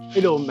put a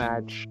title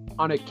match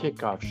on a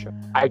kickoff show?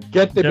 I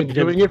get they've been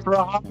doing it for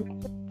a hot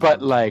minute,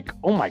 but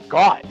oh my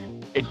god,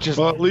 it just.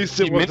 Well, at least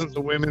it wasn't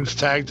the women's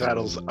tag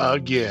titles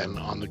again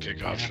on the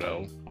kickoff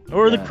show.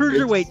 Or the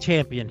Cruiserweight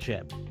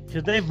Championship,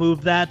 because they've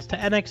moved that to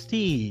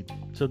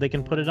NXT so they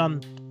can put it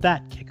on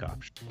that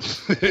kickoff show.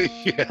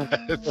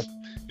 Yeah,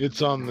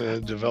 It's on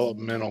the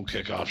developmental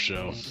kickoff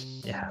show.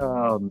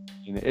 Yeah.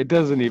 It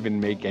doesn't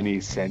even make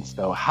any sense,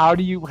 though. How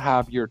do you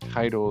have your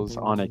titles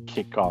on a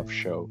kickoff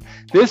show?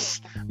 This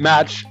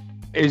match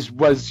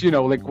was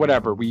like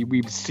whatever.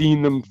 We've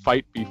seen them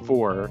fight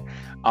before,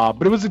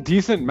 but it was a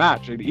decent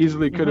match. It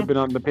easily could have been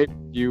on the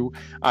pay-per-view.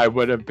 I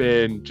would have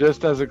been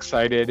just as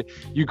excited.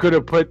 You could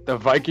have put the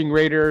Viking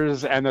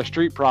Raiders and the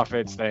Street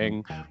Profits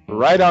thing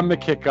right on the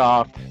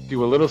kickoff.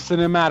 Do a little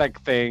cinematic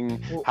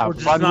thing. Or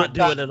just not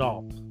do it at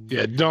all.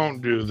 Yeah,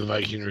 don't do the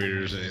Viking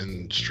Raiders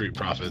and Street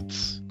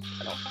Profits.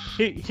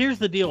 Here's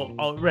the deal.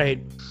 All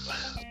right,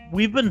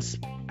 we've been,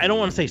 I don't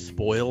want to say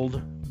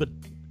spoiled, but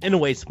in a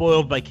way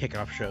spoiled by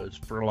kickoff shows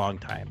for a long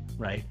time,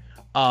 right?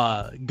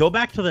 Go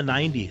back to the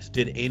 90s.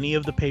 Did any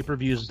of the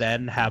pay-per-views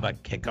then have a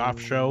kickoff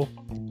show?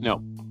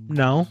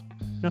 No.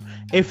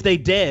 If they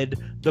did,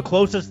 the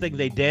closest thing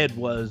they did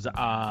was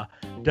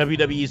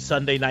WWE's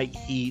Sunday Night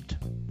Heat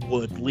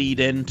would lead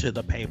into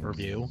the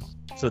pay-per-view.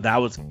 So that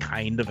was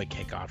kind of a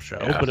kickoff show,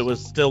 but it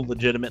was still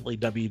legitimately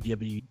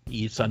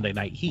WWE Sunday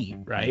Night Heat,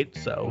 right?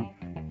 So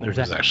there's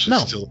that. It was actually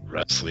still a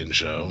wrestling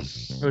show.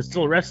 It was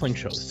still a wrestling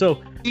show.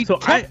 So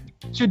I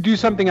should do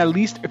something, at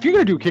least if you're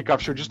gonna do a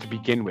kickoff show just to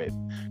begin with,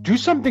 do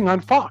something on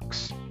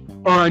Fox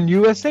or on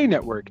USA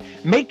Network.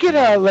 Make it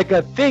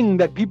a thing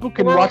that people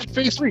can watch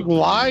Facebook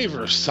Live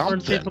or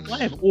something. Or Facebook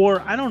Live, or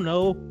I don't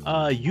know,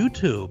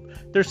 YouTube.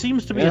 There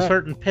seems to be a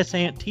certain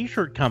pissant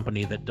T-shirt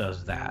company that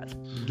does that.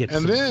 Gets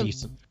some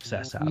decent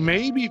success out of it.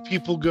 Maybe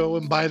people go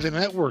and buy the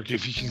network.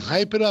 If you can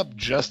hype it up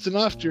just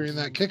enough during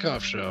that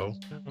kickoff show,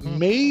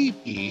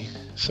 maybe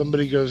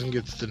somebody goes and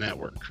gets the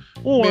network.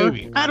 Or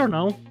maybe. I don't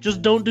know,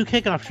 just don't do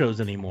kickoff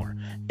shows anymore.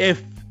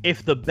 If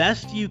the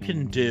best you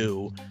can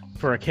do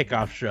for a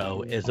kickoff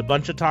show is a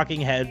bunch of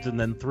talking heads and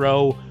then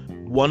throw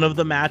one of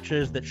the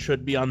matches that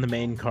should be on the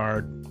main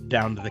card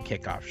down to the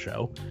kickoff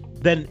show,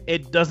 then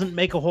it doesn't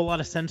make a whole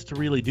lot of sense to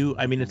really do.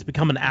 I mean, it's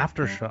become an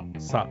aftershock.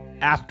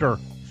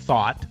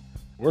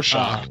 Or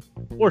shock.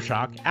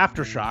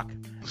 Aftershock.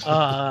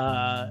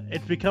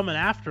 It's become an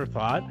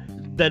afterthought.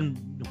 Then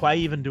why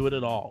even do it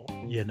at all?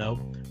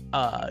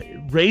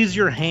 Raise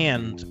your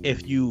hand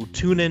if you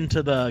tune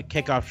into the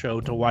kickoff show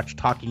to watch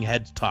talking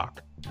heads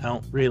talk. I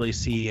don't really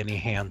see any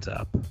hands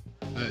up.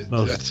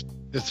 That's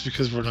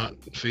because we're not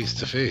face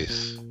to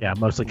face. Yeah,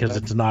 mostly because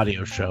it's an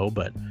audio show,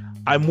 but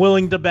I'm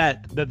willing to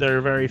bet that there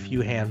are very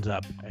few hands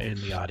up in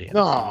the audience.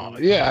 No,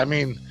 yeah, I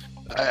mean,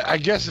 I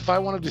guess if I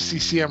wanted to see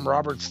CM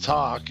Roberts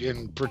talk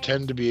and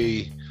pretend to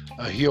be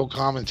a heel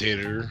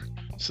commentator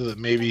so that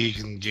maybe he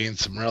can gain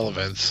some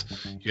relevance,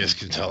 you guys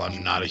can tell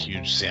I'm not a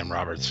huge Sam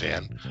Roberts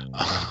fan.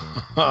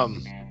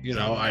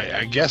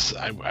 I guess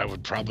I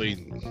would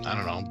probably, I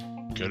don't know,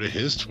 go to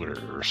his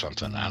Twitter or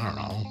something. I don't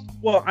know.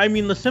 Well, I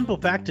mean, the simple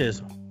fact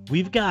is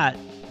we've got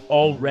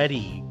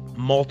already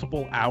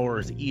multiple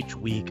hours each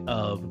week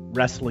of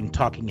wrestling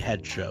talking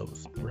head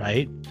shows,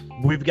 right?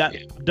 We've got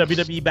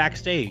WWE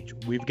Backstage.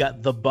 We've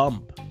got The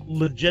Bump.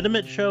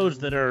 Legitimate shows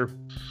that are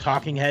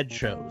talking head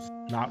shows,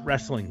 not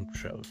wrestling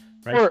shows,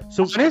 right?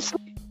 So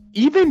honestly,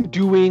 even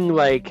doing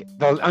like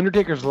the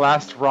Undertaker's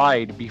Last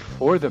Ride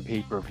before the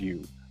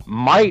pay-per-view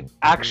might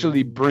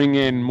actually bring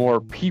in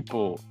more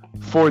people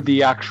for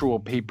the actual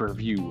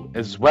pay-per-view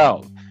as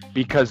well,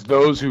 because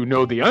those who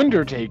know the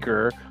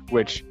Undertaker,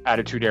 which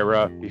Attitude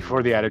Era,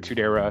 before the Attitude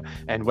Era,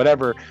 and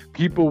whatever,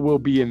 people will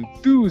be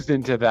enthused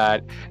into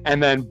that,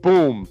 and then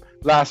boom,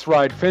 Last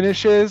Ride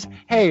finishes,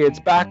 hey, it's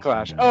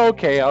Backlash. Oh,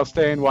 okay, I'll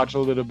stay and watch a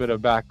little bit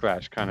of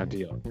Backlash kind of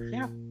deal.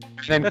 Yeah.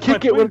 And then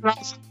kick it with an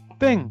awesome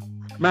thing.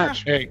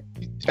 Match. Hey,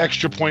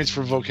 extra points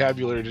for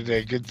vocabulary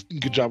today.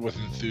 Good job with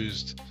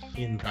enthused.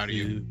 Proud of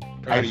you.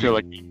 I feel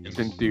like it's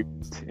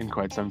enthused in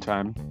quite some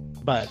time.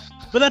 But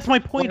that's my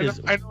point.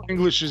 I know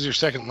English is your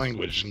second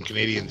language and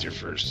Canadian's your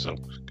first, so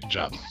good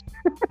job.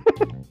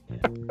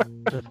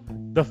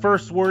 The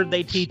first word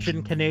they teach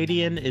in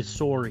Canadian is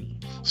sorry.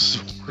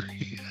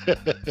 Sorry.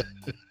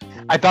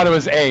 I thought it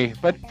was A,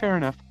 but fair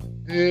enough.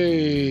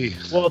 Hey.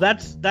 Well,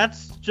 that's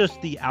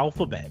just the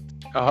alphabet.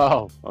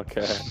 Oh,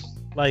 okay.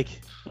 Like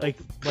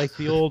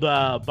the old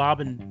Bob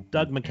and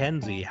Doug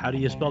McKenzie. How do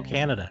you spell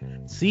Canada?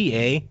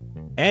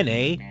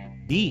 CANADA.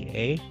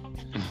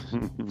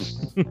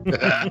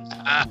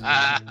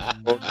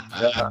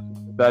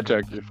 That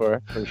joke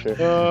before, for sure.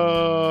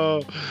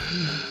 Oh,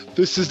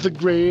 this is the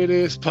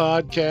greatest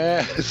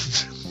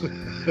podcast.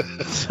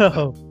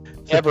 So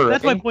Ever.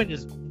 That's my point.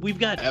 Is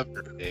we've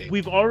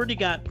already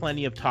got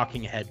plenty of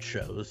talking head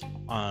shows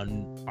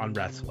on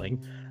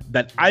wrestling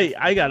that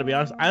I gotta be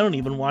honest, I don't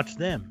even watch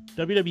them.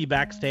 WWE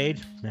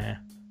Backstage, nah.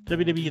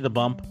 WWE The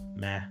Bump,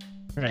 nah.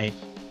 Right.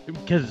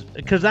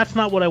 Because that's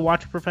not what I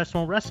watch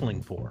professional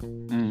wrestling for.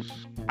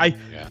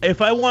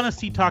 If I want to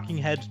see talking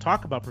heads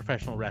talk about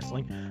professional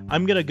wrestling,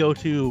 I'm gonna go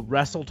to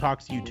Wrestle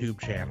Talk's YouTube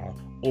channel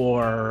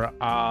or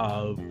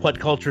What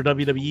Culture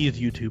WWE's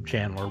YouTube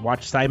channel, or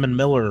watch Simon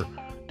Miller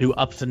do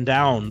ups and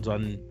downs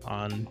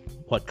on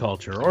What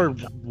Culture, or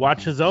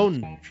watch his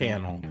own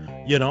channel.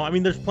 I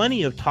mean, there's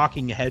plenty of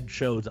talking head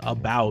shows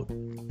about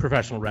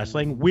professional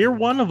wrestling. We're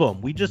one of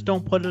them. We just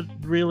don't put it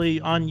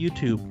really on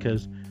YouTube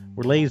because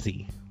we're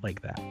lazy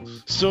like that.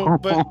 So,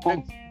 but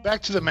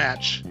back to the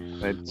match.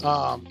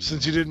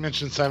 Since you didn't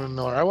mention Simon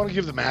Miller, I want to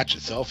give the match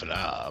itself an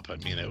up. I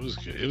mean, it was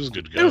good. It was a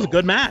good go. It was a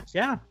good match,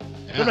 yeah.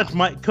 Good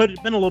match could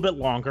have been a little bit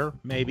longer,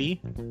 maybe,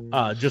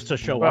 just to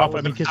show off.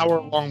 With an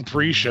hour-long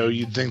pre-show,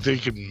 you'd think they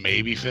could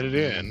maybe fit it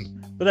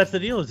in. But that's the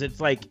deal. Is it's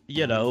like,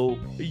 you know,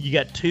 you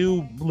got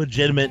two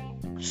legitimate,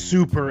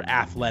 super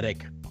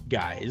athletic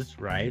guys,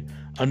 right?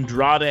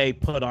 Andrade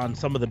put on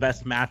some of the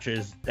best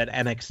matches that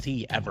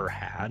NXT ever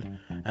had,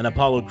 and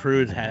Apollo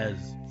Crews has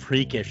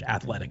freakish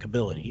athletic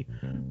ability,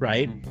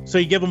 right? So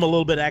you give him a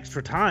little bit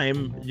extra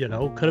time, you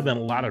know, could have been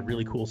a lot of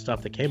really cool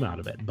stuff that came out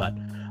of it. But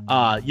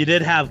you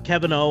did have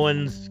Kevin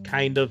Owens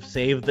kind of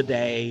save the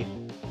day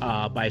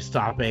by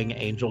stopping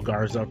Angel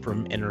Garza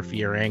from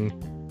interfering.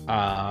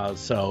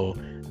 So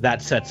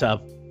that sets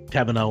up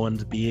Kevin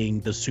Owens being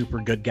the super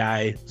good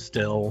guy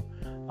still.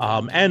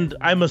 And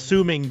I'm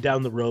assuming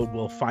down the road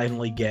we'll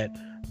finally get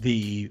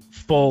the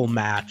full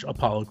match,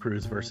 Apollo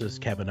Crews versus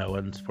Kevin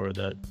Owens for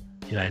the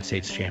United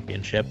States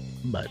Championship.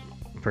 But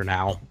for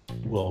now,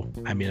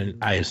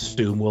 I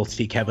assume we'll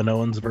see Kevin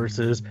Owens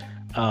versus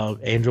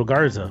Angel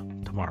Garza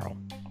tomorrow.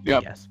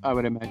 Yep, Yes. I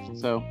would imagine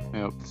so.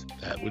 Yep.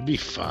 That would be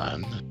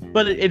fun.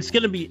 But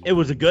it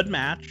was a good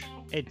match.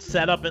 It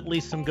set up at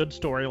least some good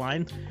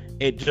storylines.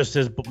 It just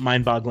is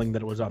mind-boggling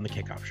that it was on the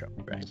kickoff show.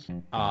 Right.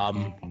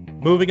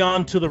 Moving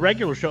on to the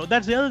regular show.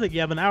 That's the other thing. You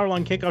have an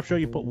hour-long kickoff show.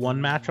 You put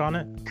one match on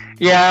it.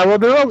 Yeah, well,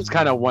 there always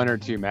kind of one or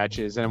two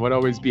matches, and it would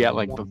always be at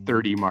like the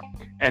 30 mark,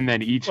 and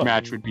then each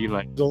match would be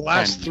like The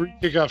last 10. 3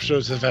 kickoff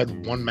shows have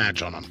had one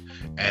match on them,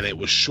 and it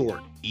was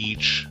short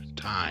each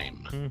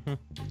time. Mm-hmm.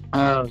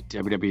 Oh,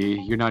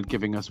 WWE, you're not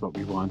giving us what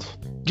we want.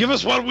 Give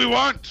us what we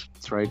want.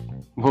 That's right.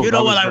 Well, You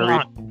know what that I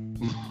was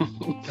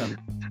want.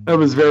 That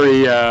was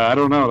very, I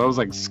don't know. That was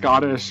like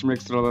Scottish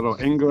mixed with a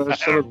little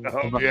English. I don't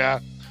know. Yeah.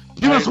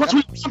 Give us what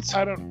we want.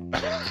 I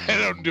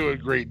don't do it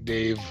great,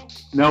 Dave.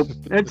 Nope,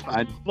 it's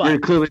fine. But- You're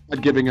clearly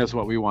not giving us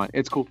what we want.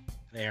 It's cool.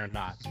 They are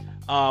not.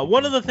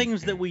 One of the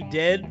things that we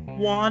did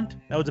want,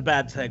 that was a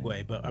bad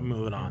segue, but I'm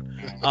moving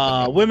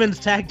on. Women's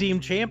Tag Team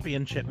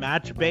Championship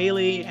match.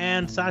 Bayley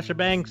and Sasha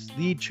Banks,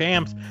 the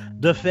champs,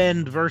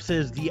 defend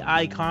versus the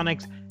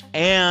Iconics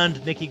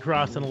and Nikki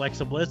Cross and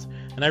Alexa Bliss.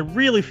 And I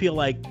really feel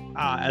like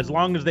as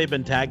long as they've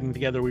been tagging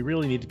together, we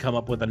really need to come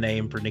up with a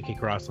name for Nikki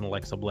Cross and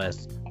Alexa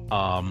Bliss.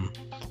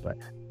 But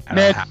I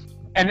don't have.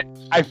 And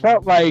I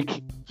felt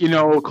like, you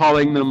know,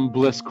 calling them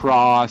Bliss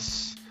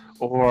Cross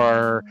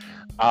or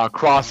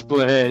Cross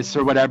Bliss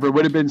or whatever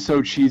would have been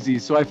so cheesy.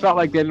 So I felt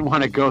like they didn't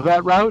want to go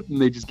that route,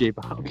 and they just gave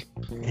up.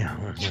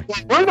 Yeah.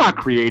 We're not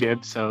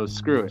creative, so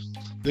screw it.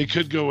 They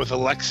could go with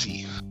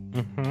Alexi.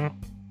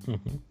 Mm-hmm.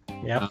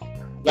 Mm-hmm. Yep.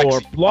 Lexi.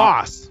 Or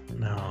Bloss.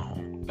 No.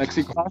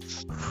 Lexi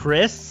Cross?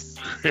 Chris.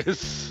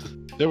 Chris.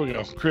 There we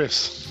go.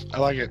 Chris. I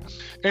like it.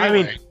 I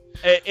Anyway,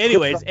 mean,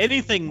 anyways,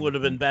 anything would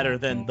have been better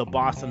than the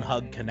Boss and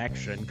Hug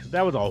connection, because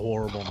that was a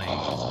horrible name.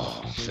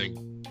 oh,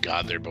 thank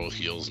God they're both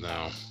heels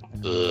now.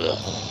 Ugh.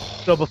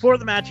 So before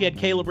the match, you had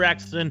Caleb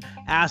Braxton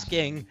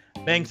asking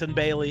Banks and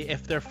Bayley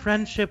if their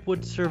friendship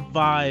would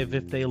survive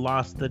if they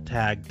lost the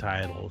tag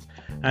titles.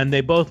 And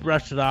they both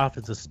brushed it off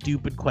as a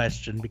stupid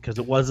question because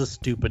it was a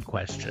stupid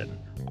question.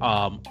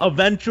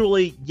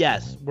 Eventually,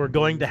 yes, we're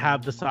going to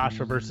have the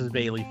Sasha versus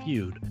Bayley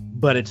feud,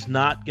 but it's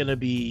not going to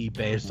be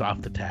based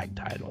off the tag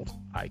titles.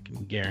 I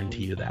can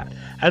guarantee you that.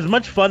 As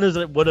much fun as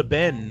it would have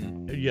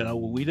been, you know,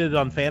 we did it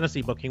on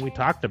Fantasy Booking, we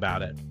talked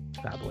about it.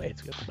 Not the way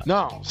it's good.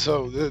 No,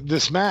 so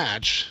this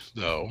match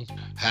though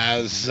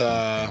has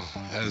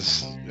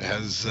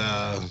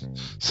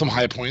some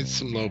high points,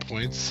 some low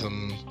points.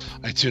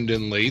 I tuned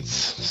in late,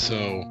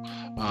 so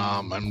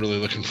I'm really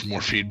looking for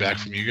more feedback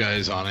from you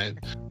guys on it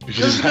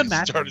because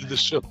I started the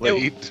show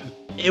late.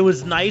 It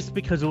was nice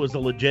because it was a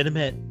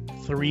legitimate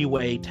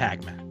 3-way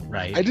tag match,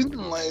 right? I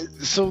didn't like.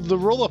 So the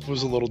roll up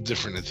was a little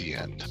different at the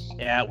end.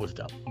 Yeah, it was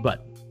dumb,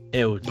 but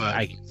it was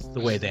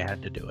the way they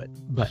had to do it.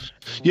 But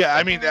yeah,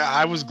 I mean,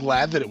 I was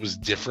glad that it was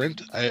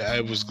different.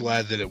 I was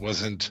glad that it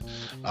wasn't.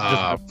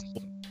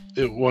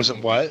 It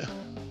wasn't what?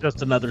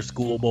 Just another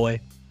schoolboy.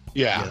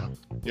 Yeah.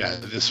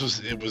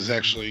 It was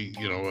actually,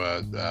 you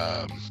know,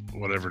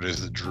 whatever it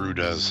is that Drew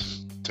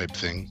does type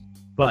thing.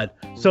 But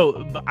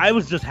I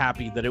was just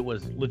happy that it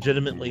was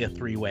legitimately a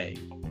 3-way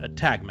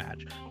tag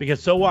match,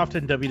 because so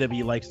often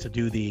WWE likes to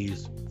do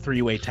these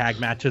 3-way tag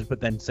matches,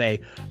 but then say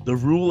the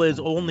rule is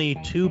only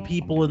 2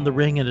 people in the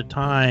ring at a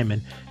time,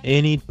 and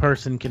any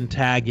person can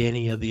tag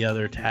any of the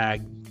other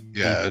tag.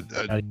 Yeah,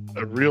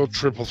 a real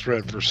triple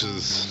threat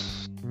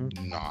versus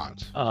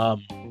not.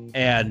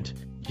 And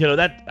you know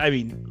that, I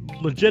mean,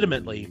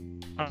 legitimately,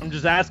 I'm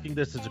just asking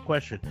this as a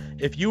question.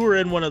 If you were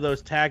in one of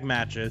those tag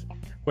matches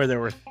where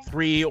there were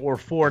 3 or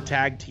 4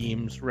 tag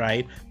teams,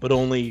 right, but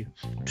only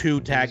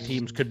 2 tag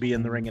teams could be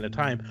in the ring at a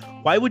time,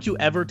 why would you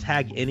ever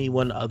tag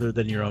anyone other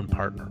than your own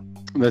partner?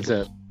 That's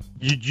it.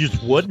 You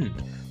just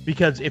wouldn't.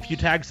 Because if you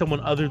tag someone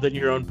other than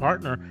your own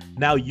partner,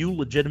 now you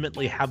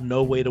legitimately have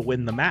no way to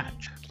win the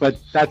match. But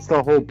that's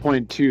the whole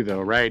point too,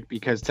 though, right?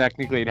 Because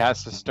technically it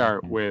has to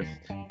start with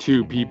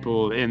two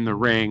people in the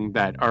ring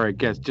that are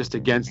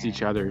against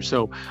each other.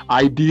 So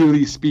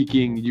ideally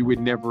speaking, you would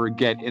never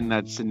get in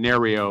that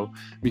scenario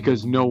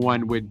because no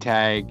one would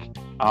tag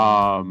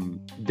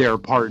their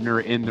partner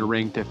in the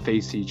ring to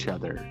face each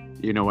other.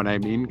 You know what I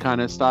mean?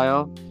 Kind of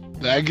style.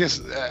 I guess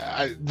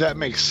that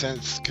makes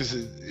sense because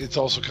it's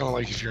also kind of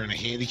like if you're in a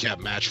handicap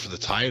match for the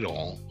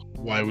title,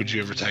 why would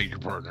you ever tag your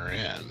partner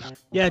in?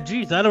 Yeah,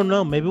 geez, I don't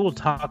know. Maybe we'll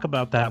talk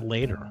about that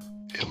later.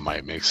 It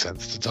might make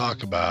sense to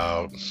talk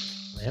about.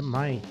 It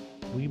might.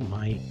 We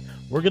might.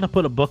 We're going to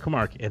put a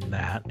bookmark in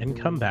that and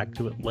come back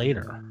to it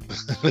later.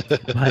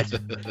 But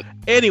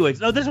anyways,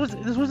 no, this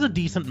was a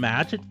decent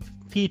match. It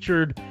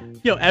featured,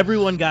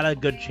 everyone got a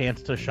good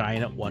chance to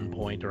shine at one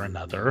point or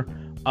another.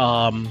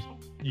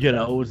 It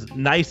was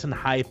nice and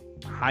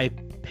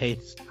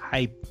fast-paced,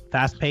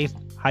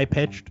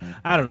 high-pitched.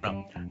 I don't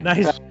know.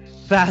 Nice,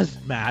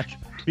 fast match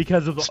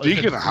because of the.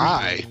 Speaking of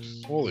high,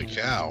 holy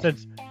cow!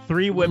 Since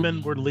 3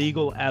 women were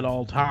legal at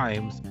all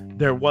times,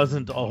 there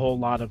wasn't a whole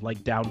lot of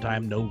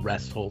downtime, no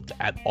rest holds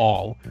at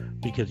all,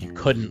 because you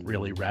couldn't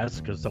really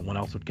rest because someone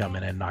else would come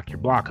in and knock your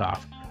block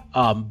off.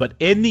 But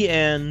in the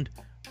end,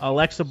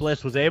 Alexa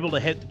Bliss was able to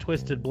hit the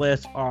Twisted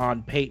Bliss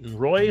on Peyton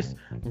Royce,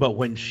 but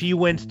when she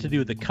went to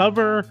do the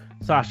cover,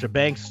 Sasha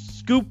Banks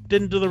scooped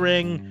into the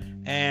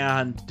ring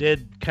and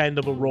did kind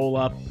of a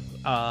roll-up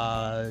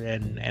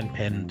and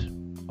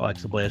pinned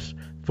Alexa Bliss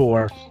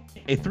for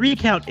a 3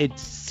 count. It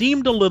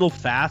seemed a little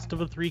fast of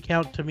a 3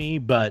 count to me,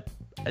 but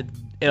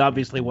it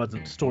obviously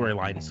wasn't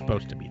storyline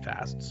supposed to be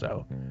fast,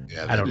 so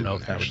yeah, I don't know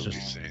if that was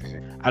just.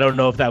 I don't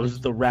know if that was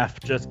the ref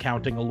just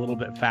counting a little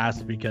bit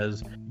fast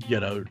because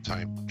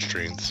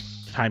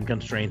time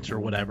constraints or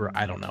whatever.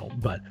 I don't know,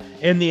 but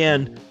in the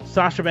end,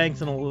 Sasha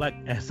Banks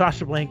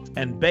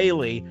and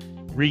Bayley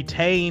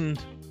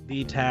retained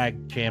the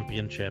tag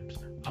championships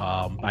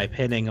by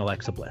pinning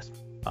Alexa Bliss.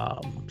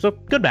 So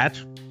good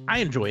match. I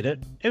enjoyed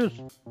it. It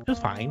was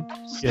fine.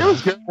 It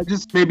was good.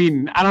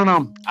 I don't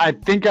know. I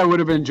think I would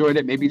have enjoyed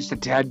it maybe just a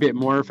tad bit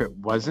more if it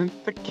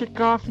wasn't the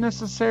kickoff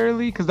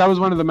necessarily, because that was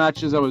one of the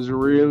matches I was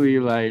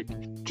really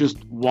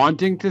just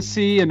wanting to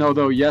see. And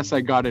although yes, I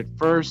got it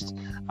first,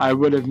 I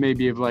would have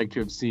maybe liked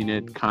to have seen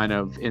it kind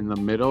of in the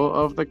middle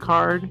of the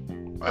card.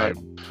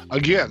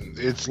 Again,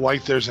 it's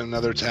like there's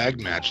another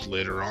tag match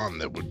later on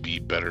that would be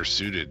better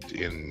suited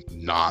in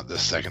not the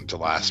second to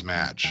last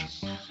match.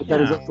 But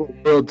that is a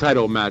world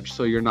title match,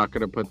 so you're not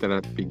going to put that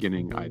at the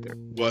beginning either.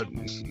 What?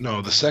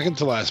 No, the second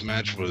to last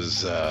match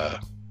was the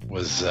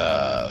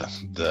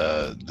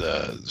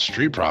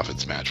Street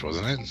Profits match,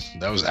 wasn't it?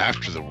 That was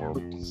after the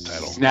world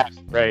title. Snap.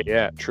 Right?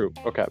 Yeah. True.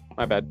 Okay.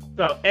 My bad.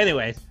 So,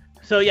 anyways,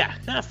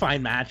 a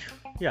fine match.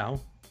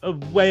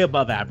 Way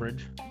above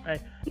average. Right?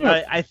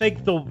 Yeah. I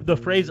think the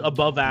phrase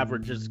above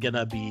average is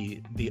gonna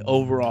be the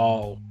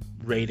overall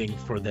rating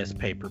for this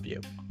pay-per-view.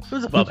 It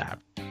was above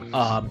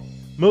average.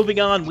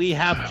 Moving on, we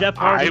have Jeff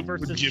Hardy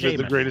versus Sheamus. I would give Sheamus. it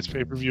the greatest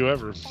pay-per-view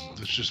ever.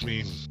 That's just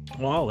me.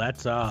 Well,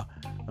 that's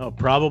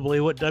probably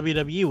what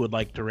WWE would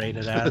like to rate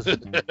it as.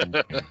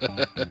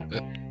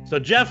 So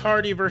Jeff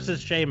Hardy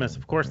versus Sheamus.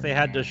 Of course, they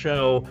had to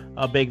show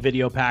a big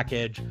video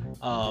package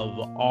of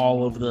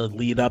all of the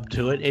lead up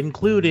to it,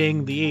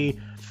 including the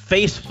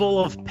face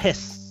full of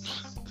piss.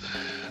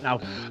 Now,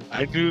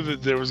 I knew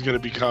that there was going to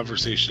be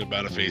conversation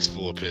about a face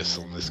full of piss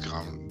on this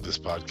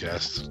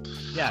podcast.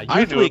 Yeah,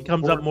 usually it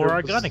comes up more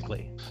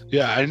organically.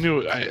 Yeah, I knew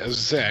it. I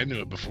knew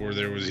it before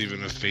there was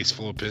even a face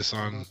full of piss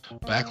on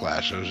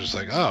Backlash. I was just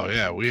like, oh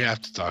yeah, we have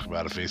to talk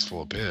about a face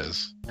full of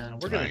piss.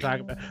 We're going to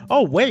talk about.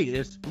 Oh wait,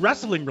 it's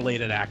wrestling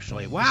related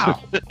actually.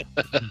 Wow.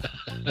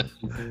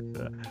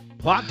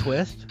 Plot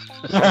twist.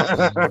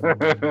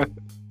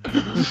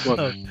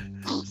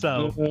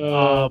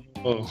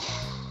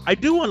 I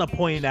do want to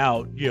point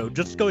out,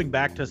 just going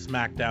back to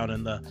SmackDown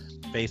and the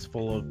face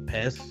full of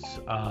piss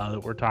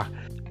that we're talking.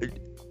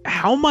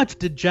 How much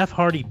did Jeff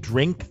Hardy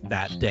drink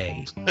that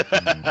day?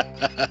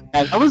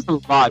 That was a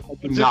lot.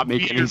 That did not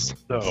make any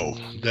sense. No,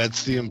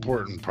 that's the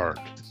important part.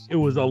 It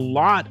was a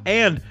lot.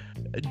 And,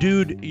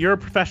 dude, you're a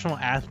professional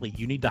athlete.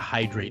 You need to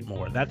hydrate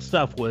more. That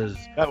stuff was...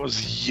 That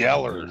was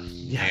yeller.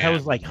 Yeah, that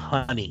was like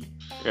honey.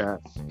 Yeah.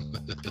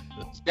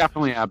 It's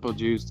definitely apple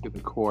juice to the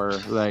core.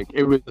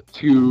 It was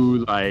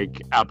too,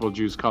 apple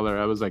juice color.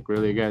 I was like,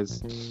 really,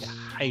 guys?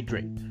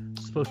 Hydrate.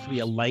 It's supposed to be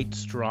a light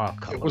straw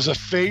color. It was a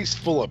face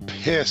full of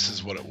piss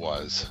is what it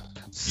was.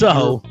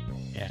 So,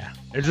 yeah.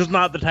 It's just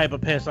not the type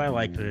of piss I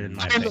like in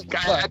my face.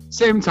 At the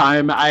same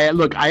time,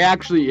 I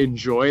actually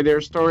enjoy their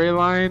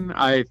storyline.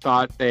 I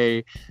thought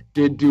they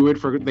did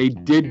they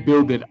did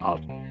build it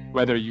up.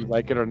 Whether you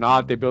like it or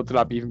not, they built it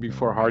up even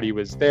before Hardy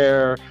was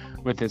there.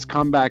 With his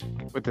comeback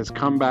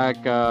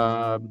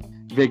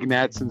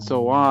vignettes and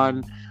so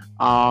on.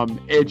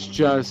 It's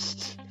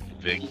just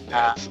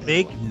vignettes.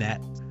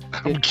 Vignettes.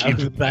 I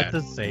was about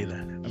to say that.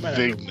 I'm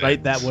gonna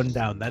write that one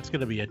down. That's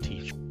gonna be a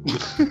t-shirt.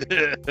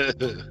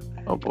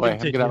 Oh boy, I'm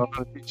Continue. gonna have a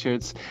lot of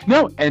t-shirts.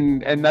 No,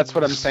 and that's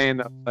what I'm saying.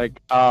 Though.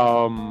 Like,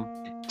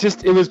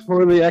 just it was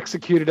poorly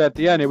executed at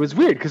the end. It was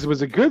weird because it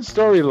was a good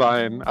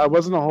storyline. I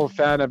wasn't a whole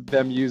fan of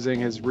them using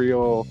his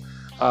real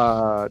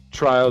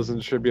trials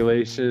and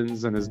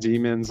tribulations and his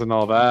demons and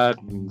all that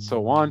and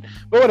so on.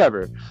 But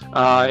whatever.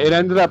 I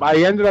ended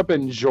up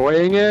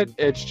enjoying it.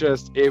 It's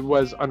just it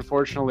was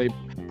unfortunately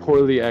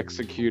poorly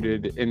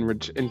executed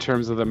in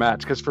terms of the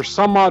match, because for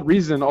some odd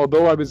reason,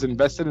 although I was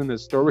invested in the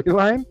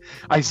storyline,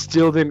 I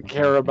still didn't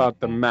care about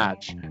the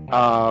match,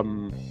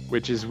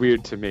 which is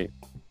weird to me,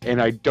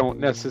 and I don't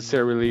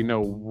necessarily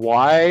know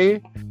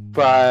why,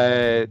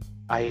 but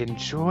I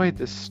enjoyed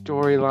the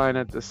storyline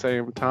at the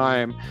same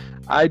time.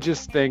 I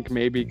just think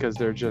maybe because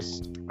they're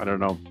just, I don't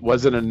know,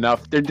 wasn't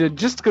enough. They're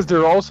just because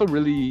they're also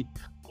really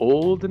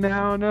old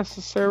now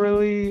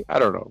necessarily. I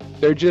don't know.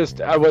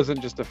 I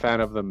wasn't just a fan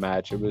of the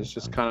match. It was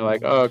just kind of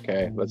like, oh,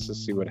 okay, let's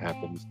just see what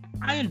happens.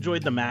 I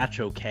enjoyed the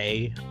match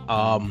okay.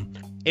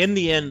 In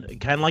the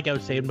end, kind of like I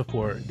was saying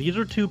before, these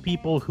are two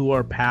people who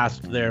are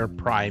past their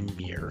prime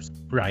years,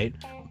 right?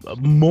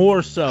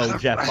 More so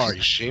Jeff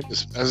Hardy.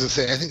 Sheamus, as I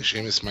say, I think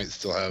Sheamus might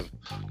still have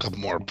a couple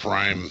more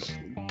prime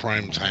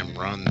time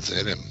runs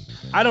in him.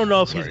 I don't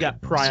know if he's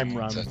got prime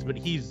runs, but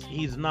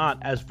he's not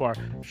as far.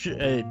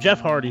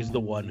 Jeff Hardy's the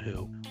one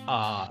who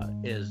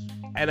is,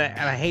 and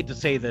I hate to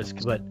say this,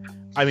 but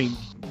I mean,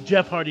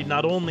 Jeff Hardy,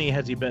 not only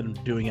has he been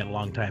doing it a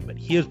long time, but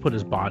he has put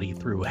his body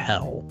through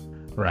hell,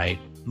 right?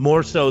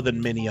 More so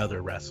than many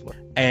other wrestlers.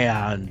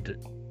 And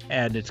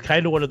it's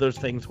kind of one of those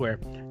things where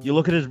you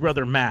look at his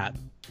brother Matt,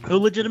 who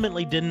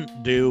legitimately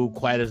didn't do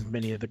quite as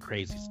many of the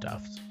crazy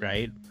stuff,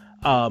 right?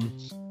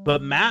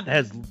 But Matt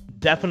has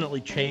definitely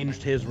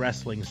changed his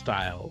wrestling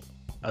style,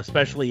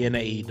 especially in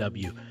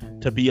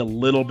AEW, to be a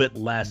little bit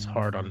less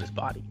hard on his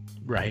body,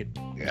 right?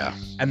 Yeah.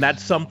 And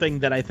that's something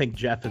that I think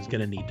Jeff is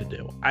going to need to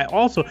do. I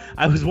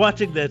was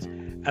watching this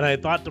and I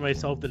thought to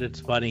myself that it's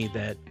funny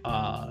that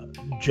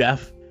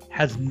Jeff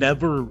has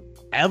never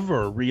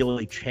ever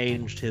really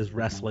changed his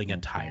wrestling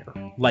attire.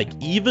 Like,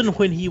 even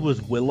when he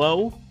was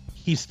Willow,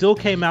 he still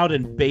came out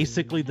in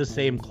basically the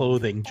same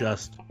clothing,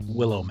 just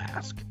Willow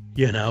mask,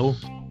 you know?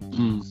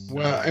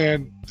 Well,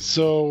 and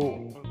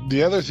so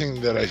the other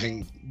thing that I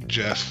think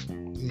Jeff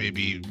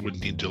maybe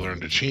would need to learn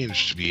to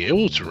change to be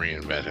able to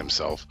reinvent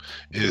himself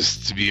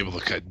is to be able to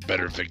cut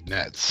better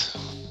vignettes.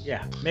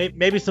 Yeah,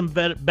 maybe some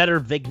better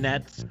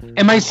vignettes.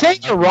 Am I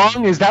saying it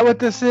wrong? Is that what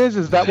this is?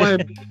 Is that what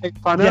I'm being made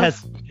fun of?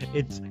 Yes,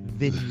 it's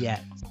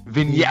vignettes.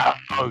 Vignette.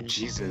 Oh,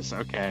 Jesus.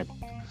 Okay.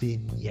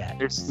 Vignettes.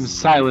 There's some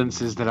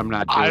silences that I'm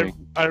not doing.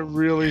 I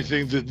really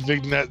think that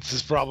vignettes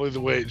is probably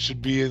the way it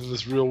should be in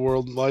this real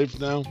world life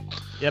now.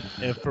 Yep.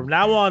 And from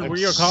now on,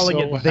 we are calling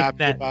it vignettes. Happy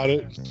vignettes. about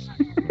it.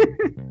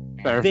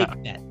 Fair enough.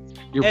 Vignettes.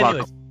 You're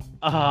Anyways,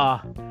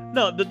 welcome.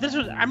 no, this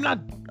was. I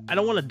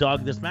don't want to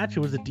dog this match. It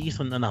was a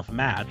decent enough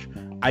match.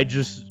 I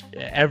just,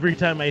 every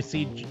time I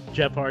see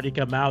Jeff Hardy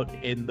come out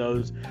in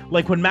those,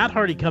 like when Matt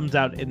Hardy comes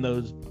out in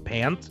those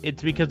pants,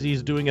 it's because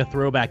he's doing a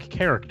throwback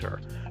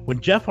character. When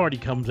Jeff Hardy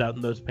comes out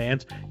in those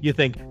pants, you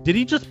think, did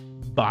he just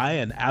buy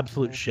an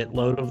absolute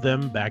shitload of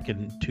them back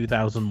in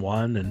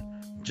 2001 and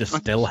just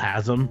still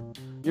has them?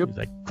 Yep. He's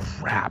like,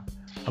 crap.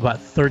 About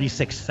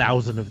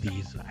 36,000 of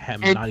these.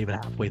 I'm not even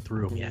halfway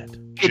through them yet.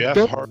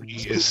 Jeff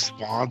Hardy is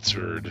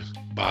sponsored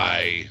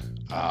by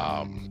what's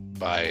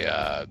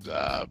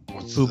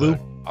Fubu?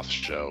 the goth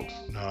show?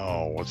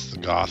 No, what's the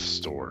goth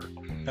store?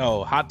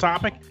 Oh, Hot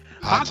Topic?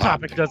 Hot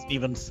Topic Topic. doesn't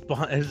even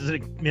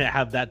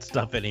have that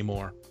stuff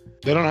anymore.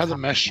 They don't have the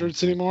mesh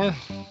shirts anymore?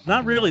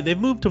 Not really. They've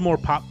moved to more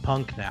pop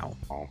punk now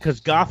Oh. because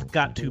goth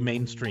got too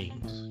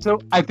mainstream. So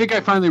I think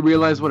I finally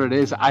realized what it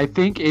is. I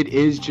think it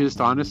is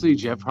just honestly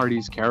Jeff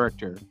Hardy's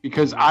character,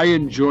 because I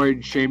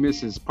enjoyed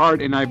Sheamus's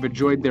part and I've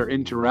enjoyed their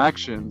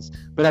interactions.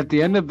 But at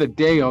the end of the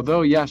day,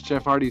 although yes,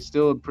 Jeff Hardy's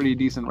still a pretty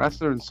decent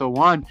wrestler and so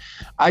on,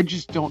 I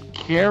just don't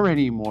care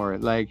anymore.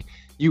 Like,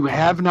 you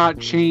have not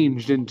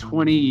changed in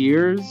 20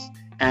 years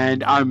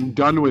and I'm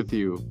done with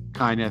you,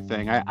 kind of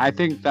thing. I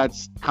think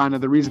that's kind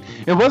of the reason.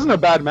 It wasn't a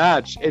bad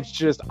match. It's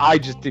just I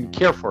just didn't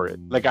care for it.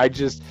 Like, I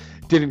just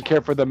didn't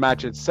care for the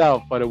match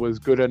itself, but it was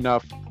good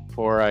enough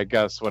for, I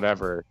guess,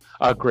 whatever,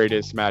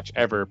 greatest match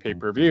ever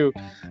pay-per-view.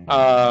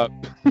 But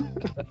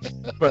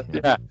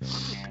yeah,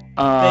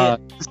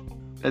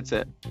 that's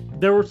it.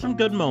 There were some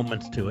good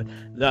moments to it.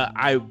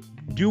 I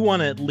do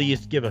want to at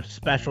least give a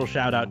special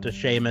shout out to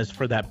Sheamus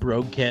for that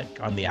brogue kick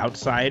on the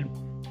outside.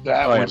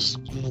 That Oh, yeah. was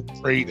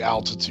great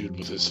altitude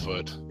with his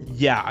foot.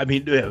 Yeah, I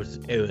mean, it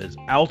was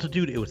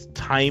altitude, it was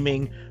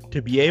timing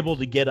to be able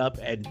to get up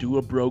and do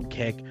a brogue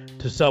kick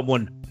to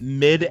someone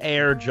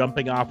mid-air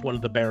jumping off one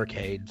of the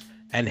barricades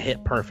and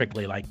hit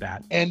perfectly like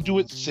that. And do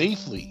it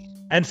safely.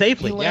 And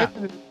safely, He yeah.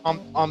 landed it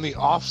on the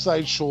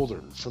offside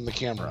shoulder from the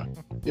camera.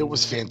 It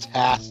was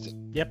fantastic.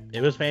 Yep, it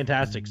was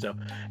fantastic. So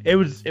it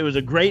was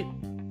a great,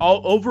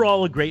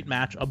 overall a great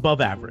match,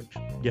 above average,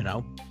 you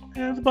know.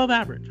 It's above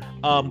average.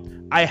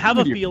 I have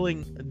a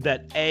feeling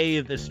that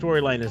the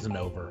storyline isn't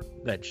over.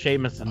 That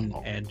Sheamus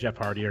and Jeff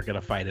Hardy are going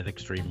to fight at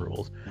Extreme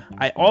Rules.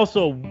 I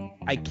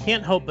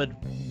can't help but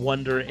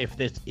wonder if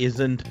this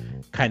isn't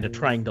kind of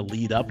trying to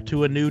lead up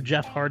to a new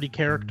Jeff Hardy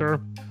character,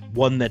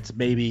 one that's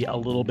maybe a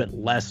little bit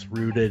less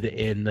rooted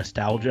in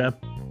nostalgia,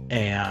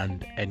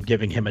 and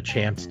giving him a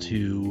chance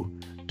to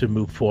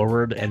move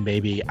forward and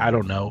maybe, I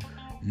don't know,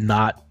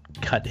 not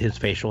cut his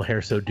facial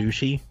hair so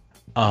douchey.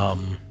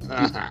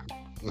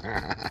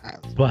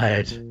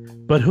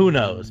 But who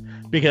knows?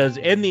 Because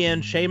in the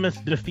end, Sheamus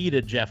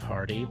defeated Jeff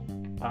Hardy,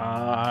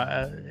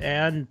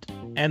 and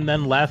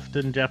then left,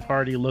 and Jeff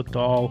Hardy looked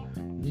all,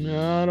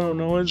 I don't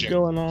know what's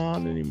going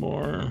on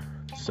anymore.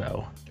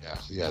 So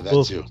yeah,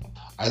 that too.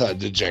 I thought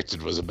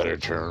dejected was a better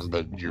term,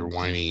 but your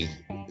whiny,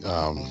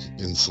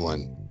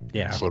 insolent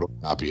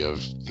photocopy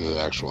of the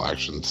actual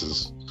actions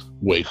is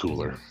way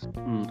cooler.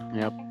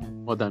 Yep.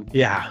 Well done.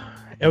 Yeah,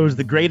 it was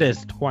the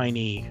greatest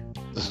whiny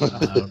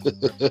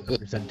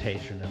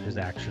representation of his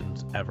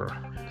actions ever.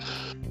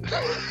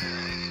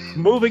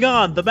 Moving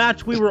on, the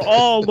match we were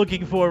all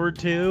looking forward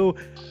to,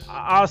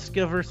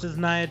 Asuka versus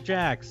Nia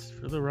Jax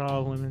for the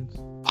Raw Women's.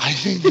 I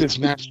think this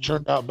match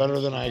turned out better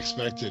than I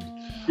expected.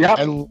 Yeah,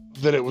 and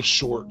that it was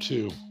short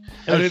too.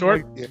 It was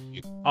short.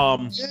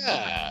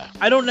 Yeah.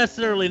 I don't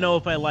necessarily know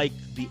if I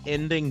liked the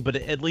ending, but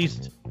at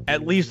least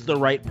the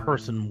right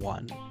person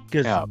won.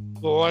 Because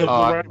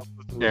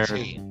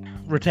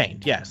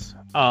retained, yes.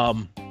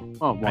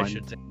 I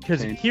should say,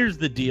 because here's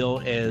the deal: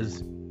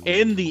 is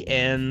in the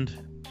end,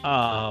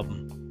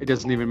 it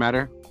doesn't even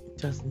matter.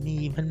 Doesn't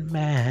even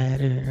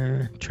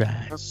matter.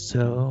 Try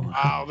so.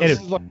 Wow, this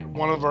is like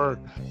one of our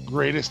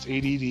greatest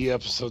ADD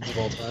episodes of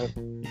all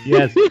time.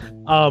 Yes.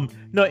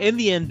 No, in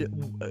the end,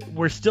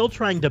 we're still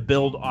trying to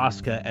build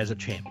Asuka as a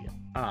champion.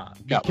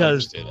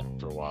 Because stay that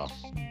for a while.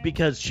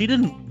 Because she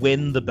didn't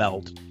win the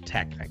belt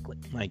technically.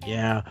 Like,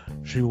 yeah,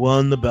 she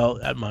won the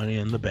belt at Money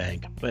in the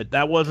Bank, but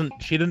that wasn't.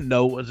 She didn't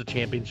know it was a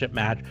championship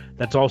match.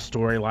 That's all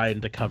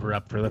storyline to cover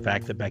up for the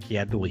fact that Becky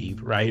had to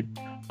leave, right?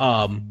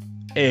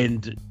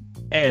 And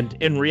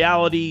in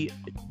reality,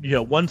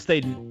 once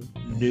they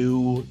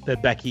knew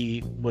that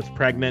Becky was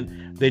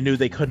pregnant, they knew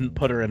they couldn't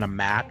put her in a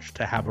match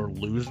to have her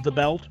lose the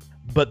belt.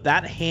 But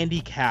that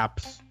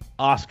handicaps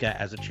Asuka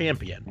as a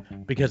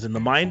champion, because in the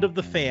mind of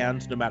the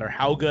fans, no matter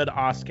how good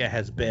Asuka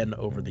has been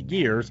over the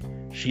years,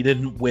 she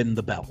didn't win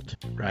the belt,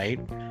 right?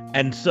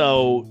 And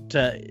so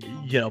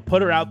to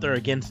put her out there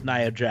against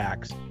Nia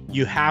Jax,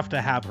 you have to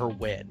have her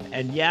win.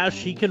 And yeah,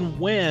 she can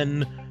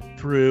win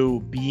through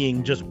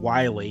being just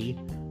wily,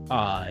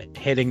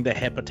 hitting the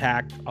hip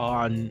attack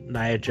on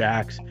Nia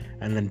Jax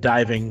and then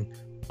diving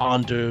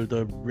onto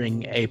the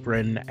ring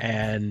apron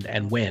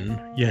and win,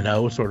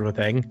 sort of a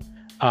thing,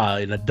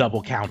 in a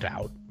double count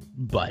out.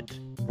 But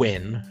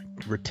win,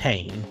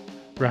 retain,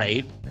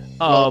 right?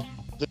 The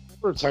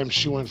number of times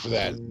she went for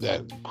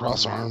that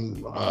cross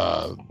arm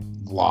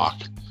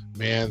lock,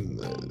 man,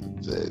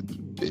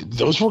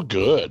 those were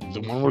good.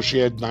 The one where she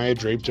had Nia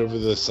draped over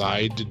the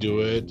side to do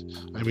it.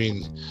 I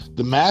mean,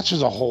 the match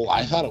as a whole,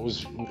 I thought it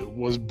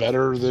was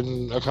better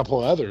than a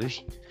couple of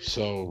others.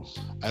 So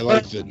I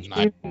like that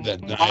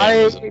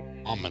Nia was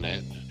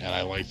dominant, and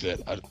I like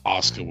that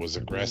Asuka was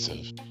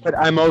aggressive. But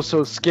I'm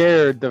also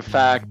scared the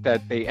fact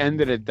that they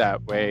ended it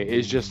that way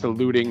is just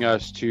alluding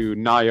us to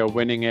Nia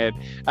winning it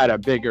at a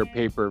bigger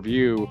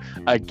pay-per-view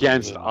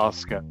against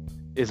Asuka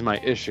is my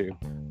issue.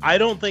 I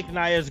don't think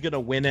Nia's going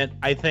to win it.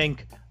 I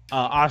think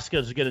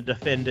Asuka's going to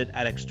defend it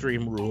at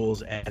Extreme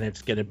Rules, and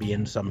it's going to be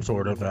in some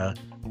sort of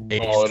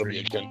it'll be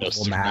a kendo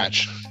stick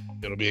match.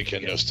 It'll be a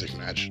kendo stick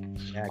match.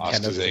 Yeah,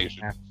 Asuka's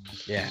Asian.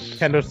 Yeah,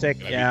 kendo stick.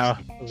 Yeah,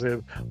 it was a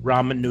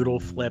ramen noodle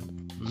flip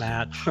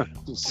match.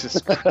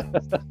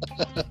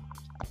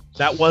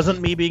 That wasn't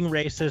me being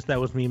racist.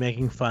 That was me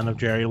making fun of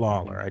Jerry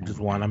Lawler. I just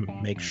want to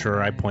make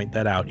sure I point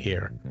that out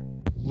here.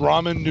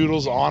 Ramen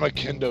noodles on a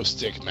kendo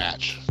stick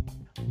match.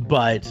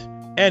 But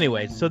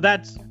anyway, so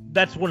that's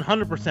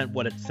 100%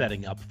 what it's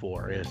setting up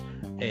for.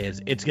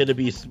 Is it's going to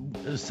be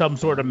some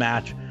sort of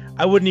match.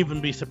 I wouldn't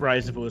even be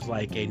surprised if it was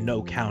like a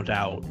no count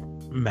out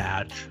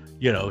match,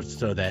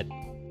 so that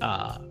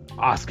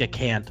Asuka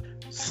can't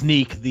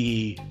sneak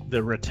the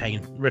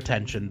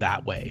retention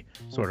that way,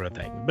 sort of a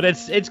thing. But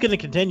it's going to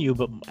continue.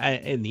 But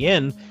in the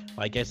end,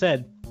 like I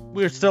said,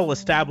 we're still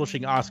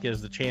establishing Asuka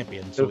as the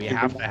champion, so we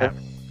have to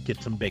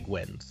get some big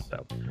wins.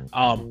 So,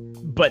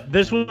 but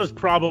this was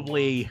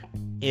probably,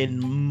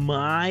 in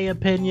my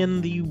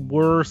opinion, the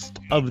worst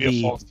of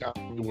the Falls Count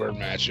Anywhere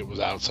match. It was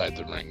outside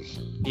the ring.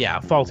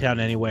 Yeah, Falls Count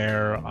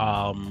Anywhere.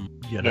 No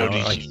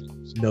DQ. Like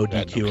no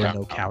DQ or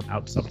no count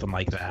out, something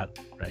like that.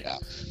 Right.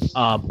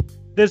 Yeah.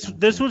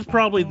 This was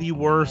probably the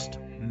worst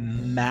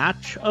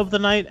match of the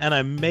night, and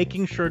I'm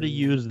making sure to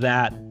use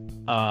that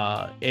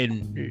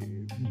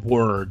in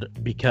word,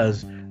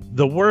 because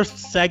the worst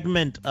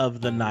segment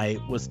of the night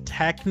was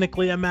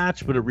technically a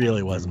match, but it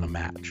really wasn't a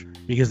match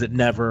because it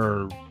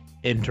never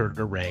entered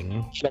the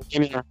ring.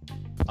 Wait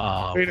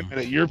a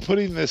minute, you're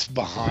putting this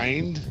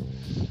behind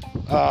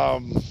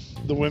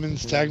the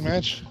women's tag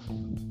match?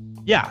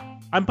 Yeah,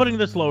 I'm putting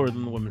this lower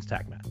than the women's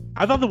tag match.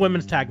 I thought the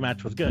women's tag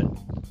match was good.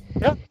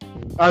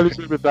 I would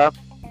agree with that.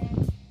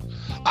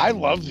 I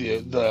love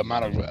the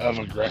amount of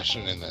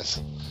aggression in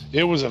this.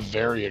 It was a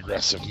very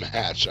aggressive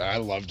match. I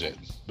loved it,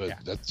 but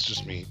that's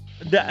just me.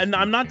 And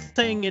I'm not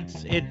saying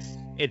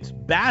it's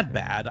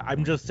bad.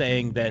 I'm just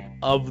saying that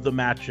of the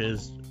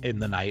matches in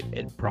the night,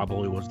 it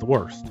probably was the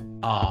worst.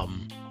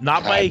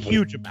 Not by a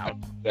huge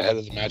amount. Ahead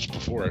of the match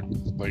before it,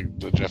 like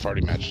the Jeff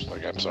Hardy match.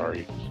 Like, I'm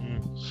sorry.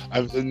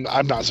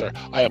 I'm not sorry.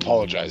 I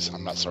apologize.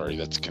 I'm not sorry.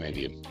 That's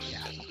Canadian.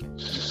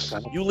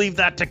 You leave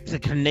that to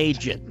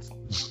Canadians.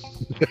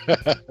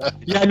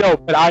 Yeah, no,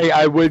 but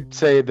I would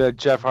say the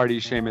Jeff Hardy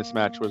Sheamus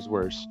match was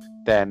worse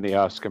than the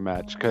Oscar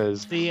match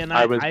because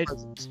I was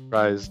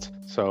surprised.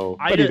 So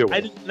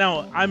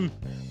I'm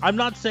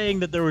not saying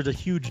that there was a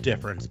huge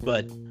difference,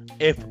 but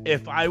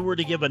if I were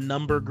to give a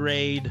number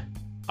grade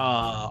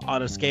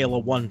on a scale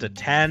of 1 to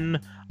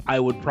 10, I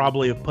would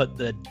probably have put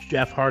the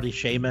Jeff Hardy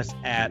Sheamus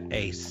at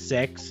a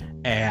 6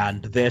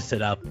 and this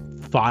at a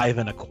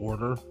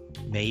 5.25.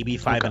 Maybe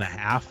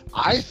 5.5.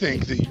 I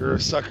think that you're a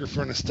sucker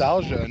for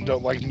nostalgia and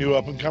don't like new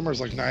up-and-comers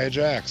like Nia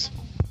Jax.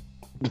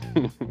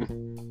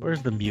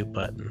 Where's the mute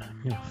button?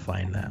 I'm gonna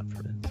find that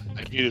for this.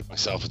 I muted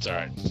myself. It's all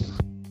right.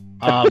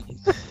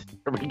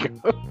 There we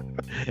go.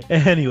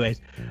 Anyways,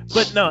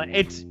 but no,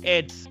 it's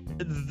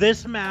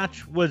this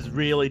match was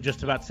really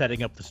just about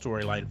setting up the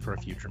storyline for a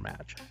future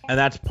match, and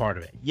that's part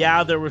of it.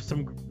 Yeah, there was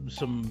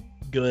some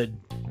good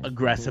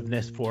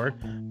aggressiveness for it,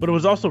 but it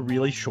was also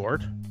really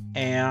short.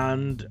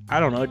 And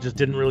I don't know, it just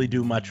didn't really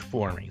do much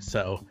for me.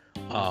 So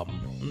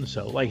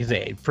like I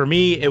say, for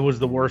me, it was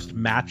the worst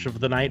match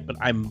of the night, but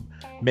I'm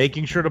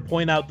making sure to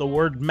point out the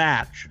word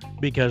match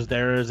because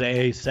there is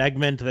a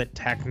segment that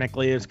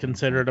technically is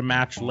considered a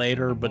match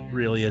later, but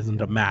really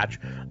isn't a match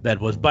that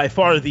was by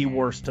far the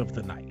worst of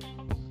the night.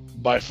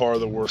 By far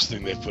the worst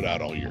thing they've put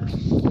out all year.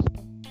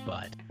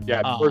 But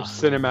yeah,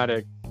 worst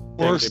cinematic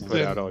worse they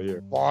put out all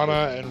year.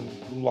 Lana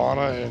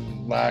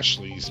and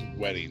Lashley's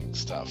wedding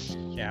stuff.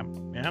 Yeah.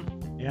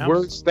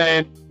 Worse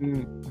than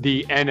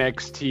the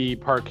NXT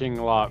parking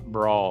lot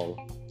brawl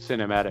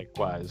cinematic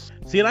was.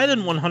 See, and I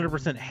didn't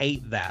 100%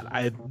 hate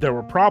that. There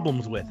were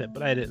problems with it,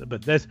 but I didn't.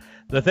 But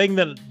the thing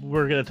that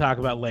we're going to talk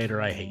about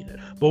later, I hated.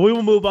 But we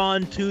will move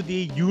on to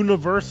the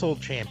Universal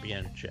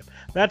Championship.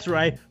 That's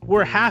right.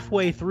 We're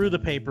halfway through the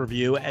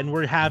pay-per-view, and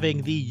we're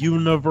having the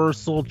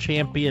Universal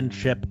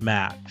Championship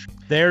match.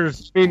 I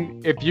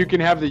mean, if you can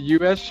have the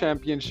U.S.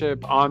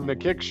 Championship on the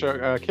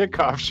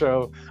kickoff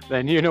show,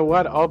 then you know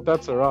what? All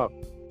bets are up.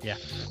 Yeah.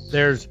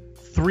 There's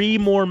 3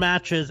 more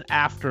matches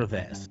after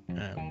this.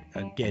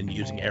 Again,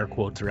 using air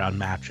quotes around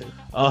matches.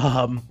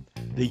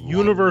 The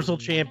Universal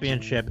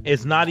Championship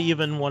is not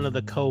even one of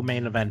the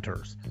co-main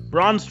eventers.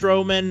 Braun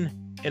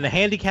Strowman in a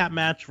handicap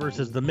match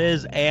versus The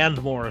Miz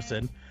and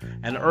Morrison.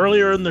 And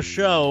earlier in the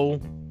show,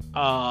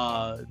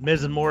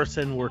 Miz and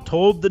Morrison were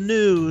told the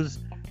news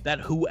that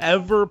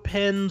whoever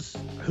pins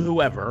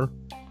whoever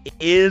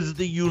is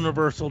the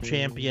Universal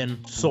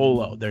Champion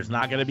solo. There's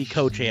not going to be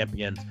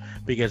co-champions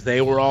because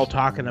they were all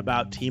talking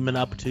about teaming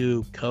up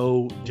to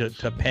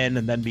pin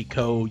and then be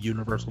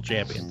co-Universal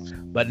Champions.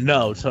 But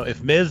no, so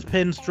if Miz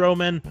pins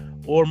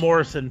Strowman or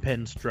Morrison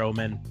pins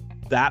Strowman,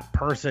 that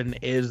person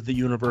is the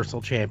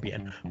Universal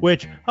Champion,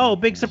 which,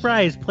 big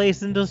surprise,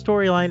 plays into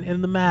storyline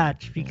in the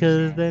match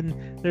because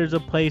then there's a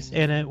place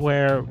in it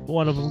where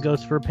one of them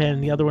goes for a pin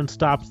and the other one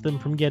stops them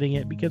from getting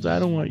it because I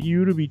don't want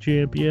you to be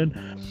champion.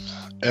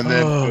 And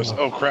then goes,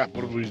 oh crap,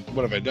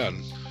 what have I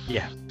done?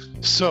 Yeah.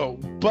 So,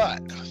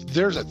 but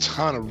there's a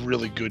ton of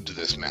really good to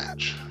this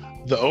match.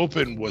 The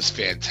open was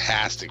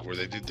fantastic where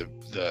they did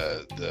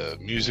the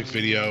music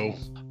video.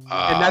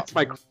 And that's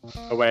my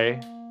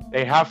way.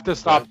 They have to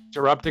stop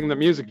interrupting the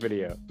music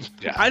video.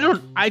 Yeah.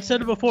 I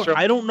said it before. Sure.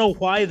 I don't know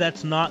why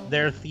that's not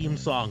their theme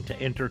song to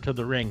enter to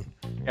the ring.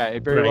 Yeah,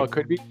 it very well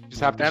could be. You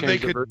just have to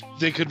change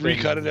they could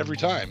recut it every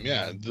time.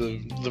 Yeah,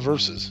 the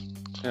verses.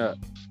 Yeah.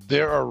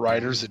 There are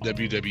writers at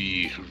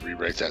WWE who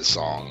rewrite that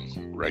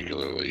song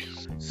regularly.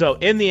 So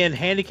in the end,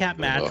 handicap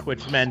match,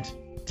 which meant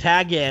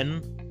tag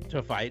in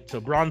to fight. So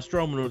Braun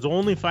Strowman was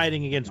only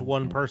fighting against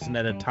one person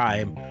at a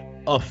time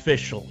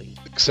officially.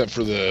 Except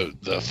for the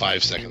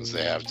 5 seconds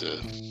they have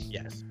to.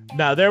 Yes.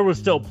 Now there was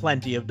still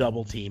plenty of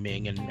double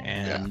teaming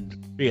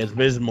and because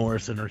Miz and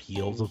Morrison are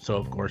heels, so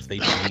of course they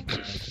do what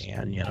they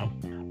can, you know.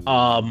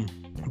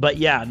 But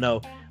yeah,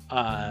 no.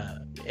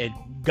 It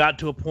got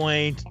to a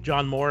point,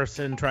 John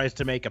Morrison tries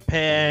to make a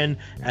pin,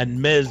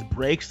 and Miz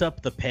breaks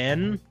up the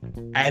pin,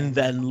 and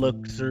then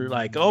looks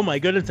like, oh my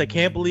goodness, I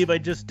can't believe I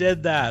just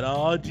did that.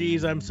 Oh,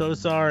 geez, I'm so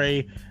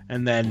sorry.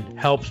 And then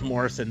helps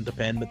Morrison to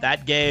pin, but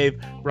that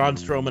gave Braun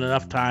Strowman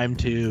enough time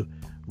to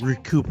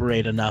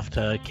recuperate enough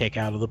to kick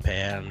out of the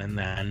pin, and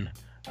then...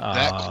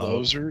 that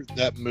closer,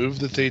 that move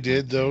that they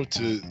did, though,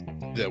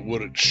 that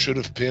what it should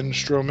have pinned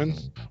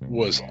Strowman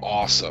was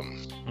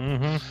awesome.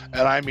 Mm-hmm.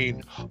 And I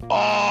mean,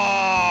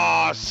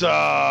 awesome!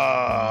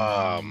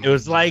 It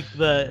was like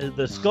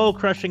the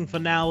skull-crushing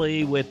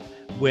finale with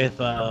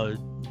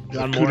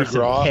John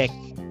Morrison kick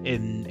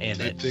in Type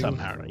it thing?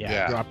 somehow. Yeah,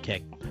 Yeah. drop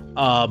kick.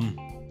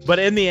 But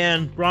in the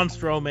end, Braun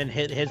Strowman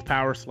hit his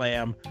power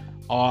slam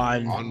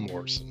on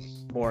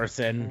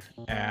Morrison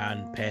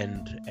and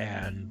pinned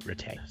and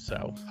retained.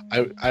 So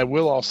I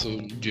will also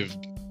give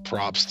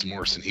props to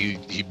Morrison.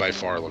 He by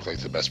far looked like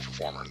the best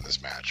performer in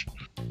this match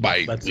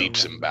by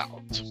leaps and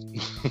bounds.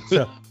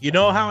 So you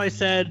know how I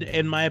said,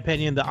 in my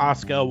opinion, the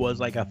Asuka was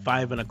like a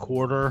 5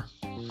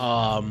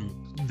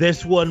 1/4.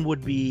 This one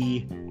would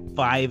be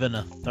 5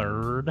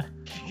 1/3.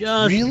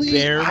 Just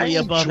barely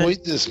above it. I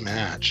enjoyed this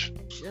match.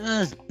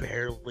 Just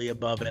barely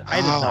above it. I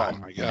did Oh not.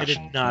 my gosh! I did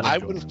not. I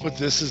enjoy would have put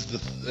this as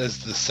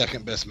the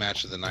second best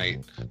match of the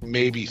night,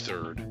 maybe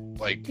third.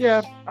 Like,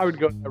 Yeah, I would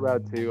go that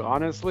route too.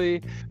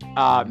 Honestly,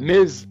 not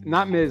Miz,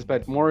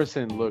 but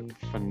Morrison looked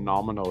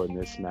phenomenal in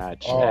this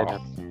match. Oh, and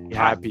I'm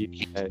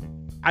happy.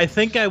 I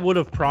think I would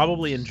have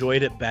probably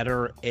enjoyed it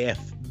better if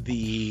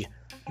the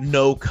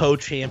no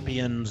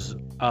co-champions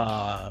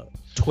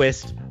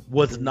twist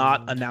was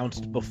not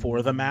announced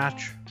before the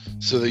match.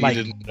 so that you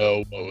didn't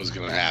know what was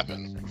going to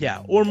happen.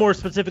 Yeah, or more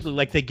specifically,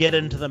 like they get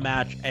into the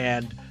match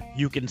and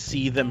you can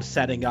see them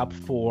setting up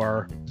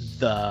for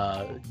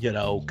the,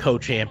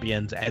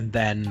 co-champions, and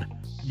then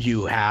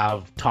you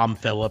have Tom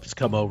Phillips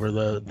come over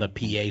the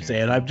PA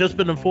saying, "I've just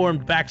been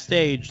informed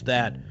backstage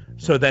that,"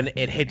 so then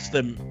it hits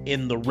them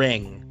in the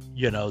ring,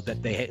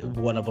 that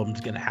one of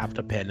them's gonna have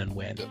to pin and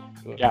win.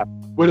 Yeah,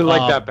 would have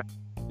liked that.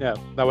 Yeah,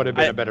 that would have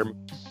been a better.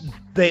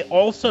 They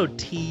also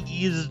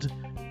teased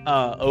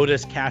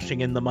Otis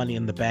cashing in the Money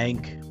in the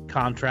Bank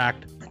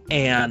contract,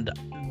 and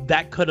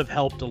that could have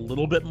helped a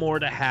little bit more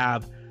to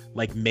have,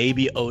 like,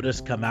 maybe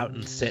Otis come out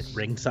and sit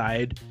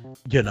ringside,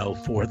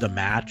 for the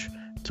match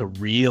to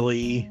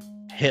really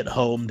hit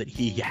home that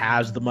he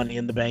has the Money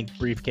in the Bank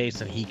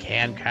briefcase and he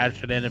can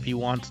cash it in if he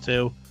wants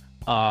to.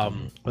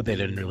 But they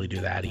didn't really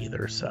do that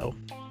either. So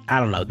I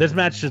don't know. This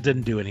match just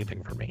didn't do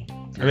anything for me.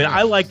 I mean,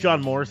 I like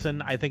John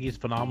Morrison. I think he's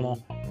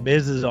phenomenal.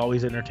 Miz is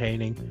always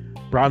entertaining.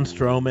 Braun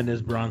Strowman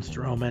is Braun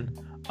Strowman.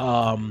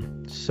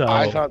 So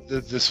I thought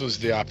that this was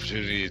the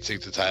opportunity to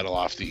take the title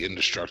off the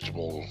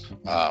indestructible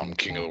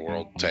King of the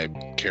World type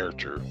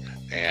character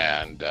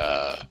and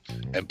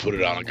put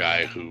it on a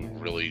guy who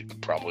really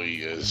probably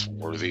is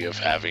worthy of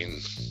having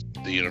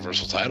the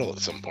Universal title at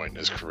some point in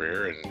his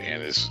career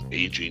and is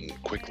aging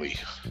quickly.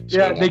 So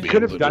Yeah, he they won't be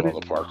could able have to done do it. all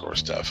the parkour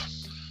stuff.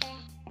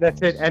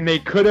 That's it, and they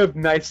could have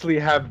nicely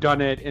have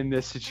done it in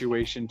this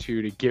situation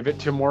too, to give it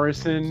to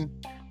Morrison,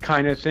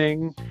 kind of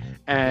thing.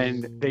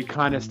 And they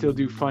kind of still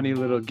do funny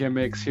little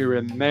gimmicks here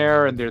and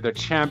there, and they're the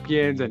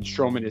champions, and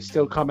Strowman is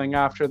still coming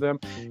after them.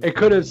 It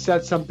could have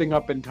set something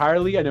up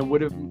entirely, and it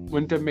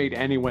wouldn't have made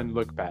anyone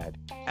look bad.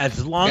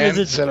 as long And as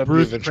it's set up the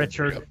Bruce eventual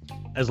Pritchard, trip.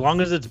 as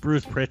long as it's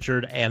Bruce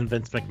Pritchard and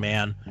Vince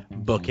McMahon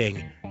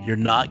booking, you're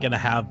not gonna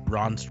have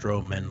Braun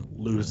Strowman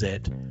lose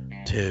it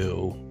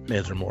to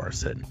Miz or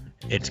Morrison.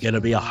 It's gonna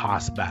be a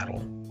Haas battle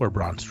where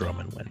Braun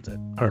Strowman wins it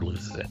or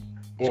loses it.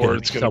 Or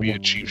it's going to be a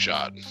someone- cheap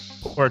shot.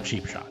 or a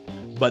cheap shot.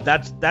 But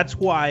that's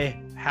why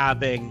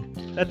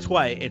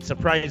it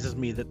surprises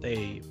me that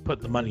they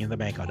put the Money in the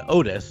Bank on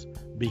Otis,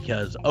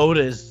 because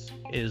Otis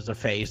is a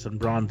face and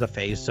Braun's a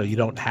face, so you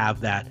don't have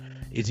that.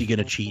 Is he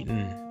gonna cheat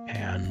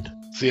and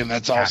See, and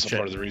that's also Gotcha.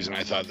 part of the reason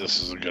I thought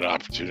this is a good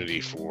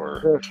opportunity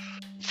for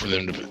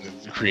them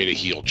to create a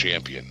heel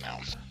champion now.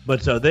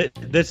 But so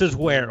this is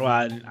where,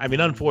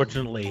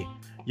 unfortunately,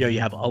 you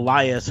have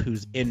Elias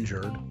who's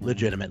injured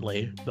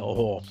legitimately. The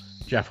whole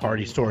Jeff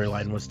Hardy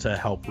storyline was to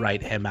help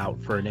write him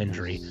out for an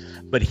injury,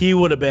 but he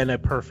would have been a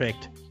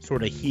perfect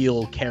sort of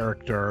heel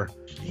character.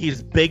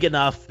 He's big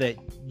enough that,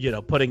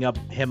 putting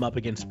him up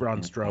against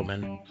Braun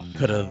Strowman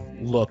could have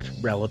looked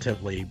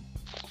relatively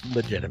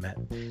legitimate,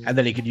 and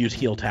then he could use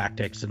heel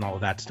tactics and all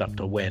of that stuff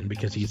to win,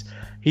 because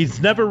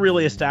he's never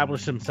really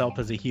established himself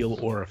as a heel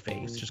or a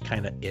face, just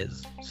kind of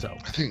is. So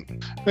I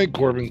think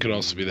Corbin could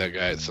also be that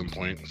guy at some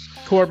point.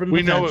 Corbin,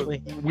 We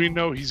potentially.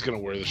 know he's going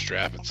to wear the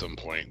strap at some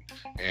point,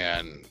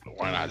 and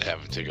why not have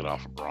him take it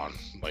off of Braun?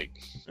 Like,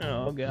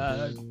 Oh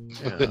god.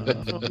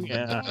 Oh,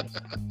 yeah.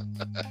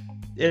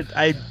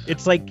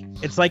 It's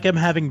like I'm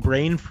having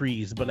brain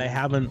freeze, but I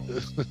haven't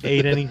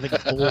ate anything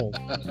cold.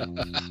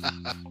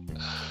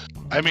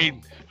 I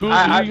mean, who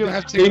are you gonna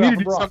have to they take it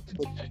need off to of do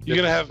Braun? something You're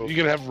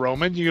gonna have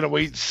Roman. You're gonna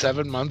wait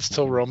 7 months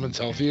till Roman's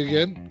healthy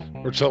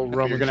again, or till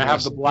Roman. You're gonna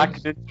have the Black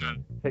Ninja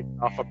take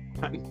it off of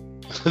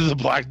Braun. the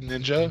Black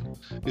Ninja.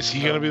 Is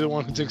he gonna be the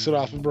one who takes it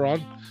off of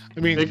Braun? I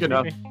mean, Big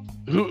enough.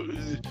 who?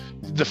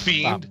 The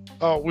Fiend.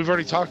 Oh, we've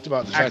already talked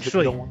about the fact that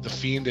Actually- we don't want the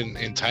Fiend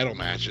in title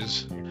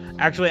matches.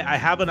 Actually, I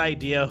have an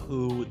idea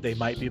who they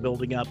might be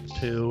building up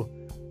to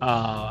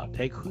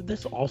take. Who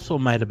this also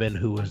might have been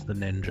who was the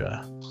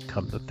ninja.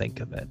 Come to think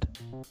of it,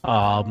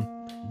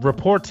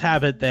 reports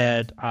have it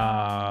that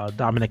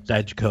Dominic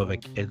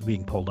Dijakovic is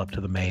being pulled up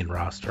to the main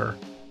roster,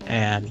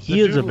 and he The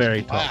is dude a was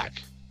very tough.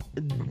 black.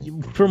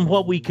 From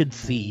what we could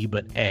see,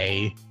 but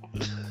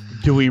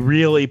do we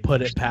really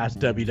put it past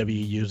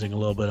WWE using a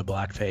little bit of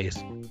blackface?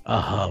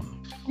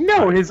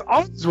 No, his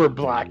arms were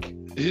black.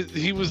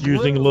 He was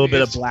Using a little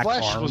bit of his black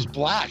flesh arm. was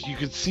black. You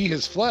could see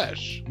his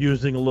flesh.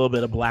 Using a little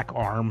bit of black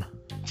arm.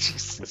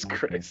 Jesus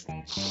Christ.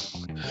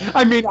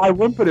 I mean, I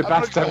wouldn't put it I'm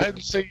gonna past go that. ahead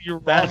and say you're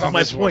wrong That's on my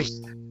this one. point.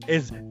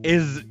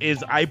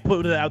 Is I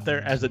put it out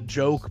there as a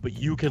joke, but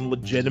you can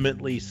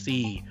legitimately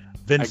see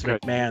Vince I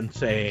could. McMahon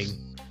saying,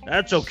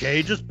 "That's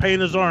okay, just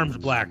paint his arms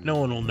black. No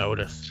one will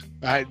notice."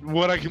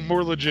 What I can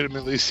more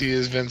legitimately see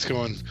is Vince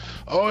going,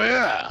 "Oh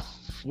yeah,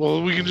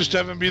 well we can just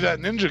have him be that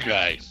ninja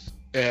guy,"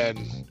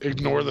 and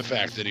ignore the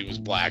fact that he was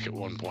black at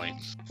one point.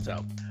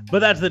 So, but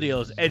that's the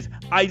deal.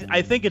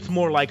 I think it's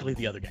more likely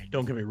the other guy.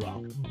 Don't get me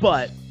wrong.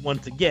 But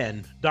once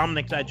again,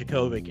 Dominik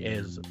Dijakovic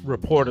is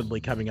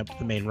reportedly coming up to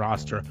the main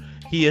roster.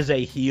 He is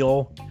a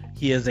heel.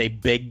 He is a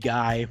big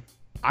guy.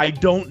 I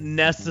don't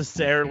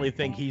necessarily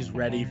think he's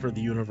ready for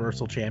the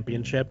Universal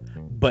Championship,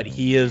 but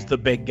he is the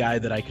big guy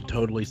that I could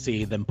totally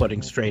see them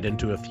putting straight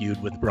into a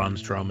feud with Braun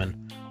Strowman,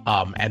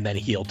 and then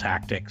heel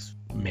tactics,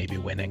 maybe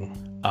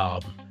winning.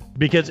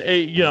 Because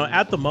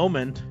at the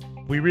moment,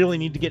 we really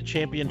need to get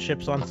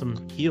championships on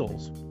some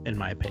heels, in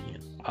my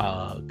opinion.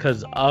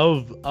 Because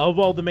of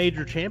all the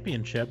major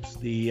championships,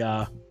 the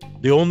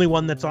only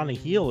one that's on a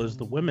heel is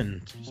the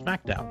women's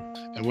SmackDown.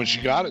 And when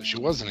she got it, she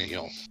wasn't a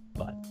heel.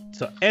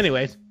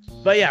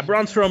 But yeah,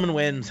 Braun Strowman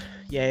wins.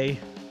 Yay,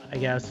 I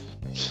guess.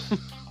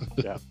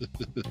 Yeah.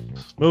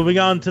 Moving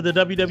on to the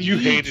WWE. You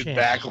hated champ.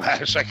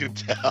 Backlash, I could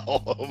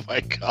tell. Oh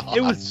my god.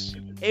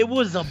 It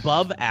was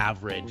above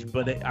average,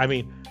 but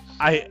I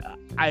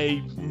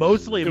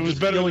mostly It was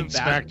better feeling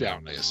than bad.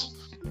 SmackDown is.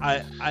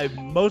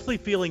 I'm mostly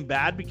feeling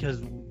bad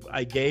because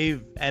I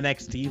gave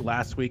NXT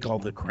last week all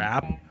the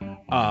crap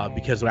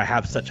because I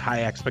have such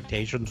high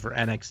expectations for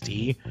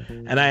NXT,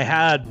 and I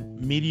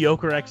had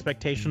mediocre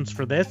expectations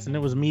for this, and it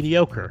was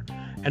mediocre.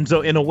 And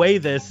so in a way,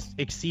 this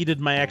exceeded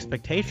my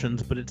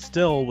expectations, but it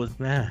still was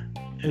meh.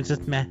 It was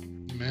just meh.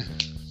 Meh.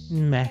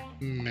 Meh.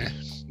 Meh.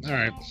 All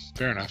right,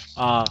 fair enough.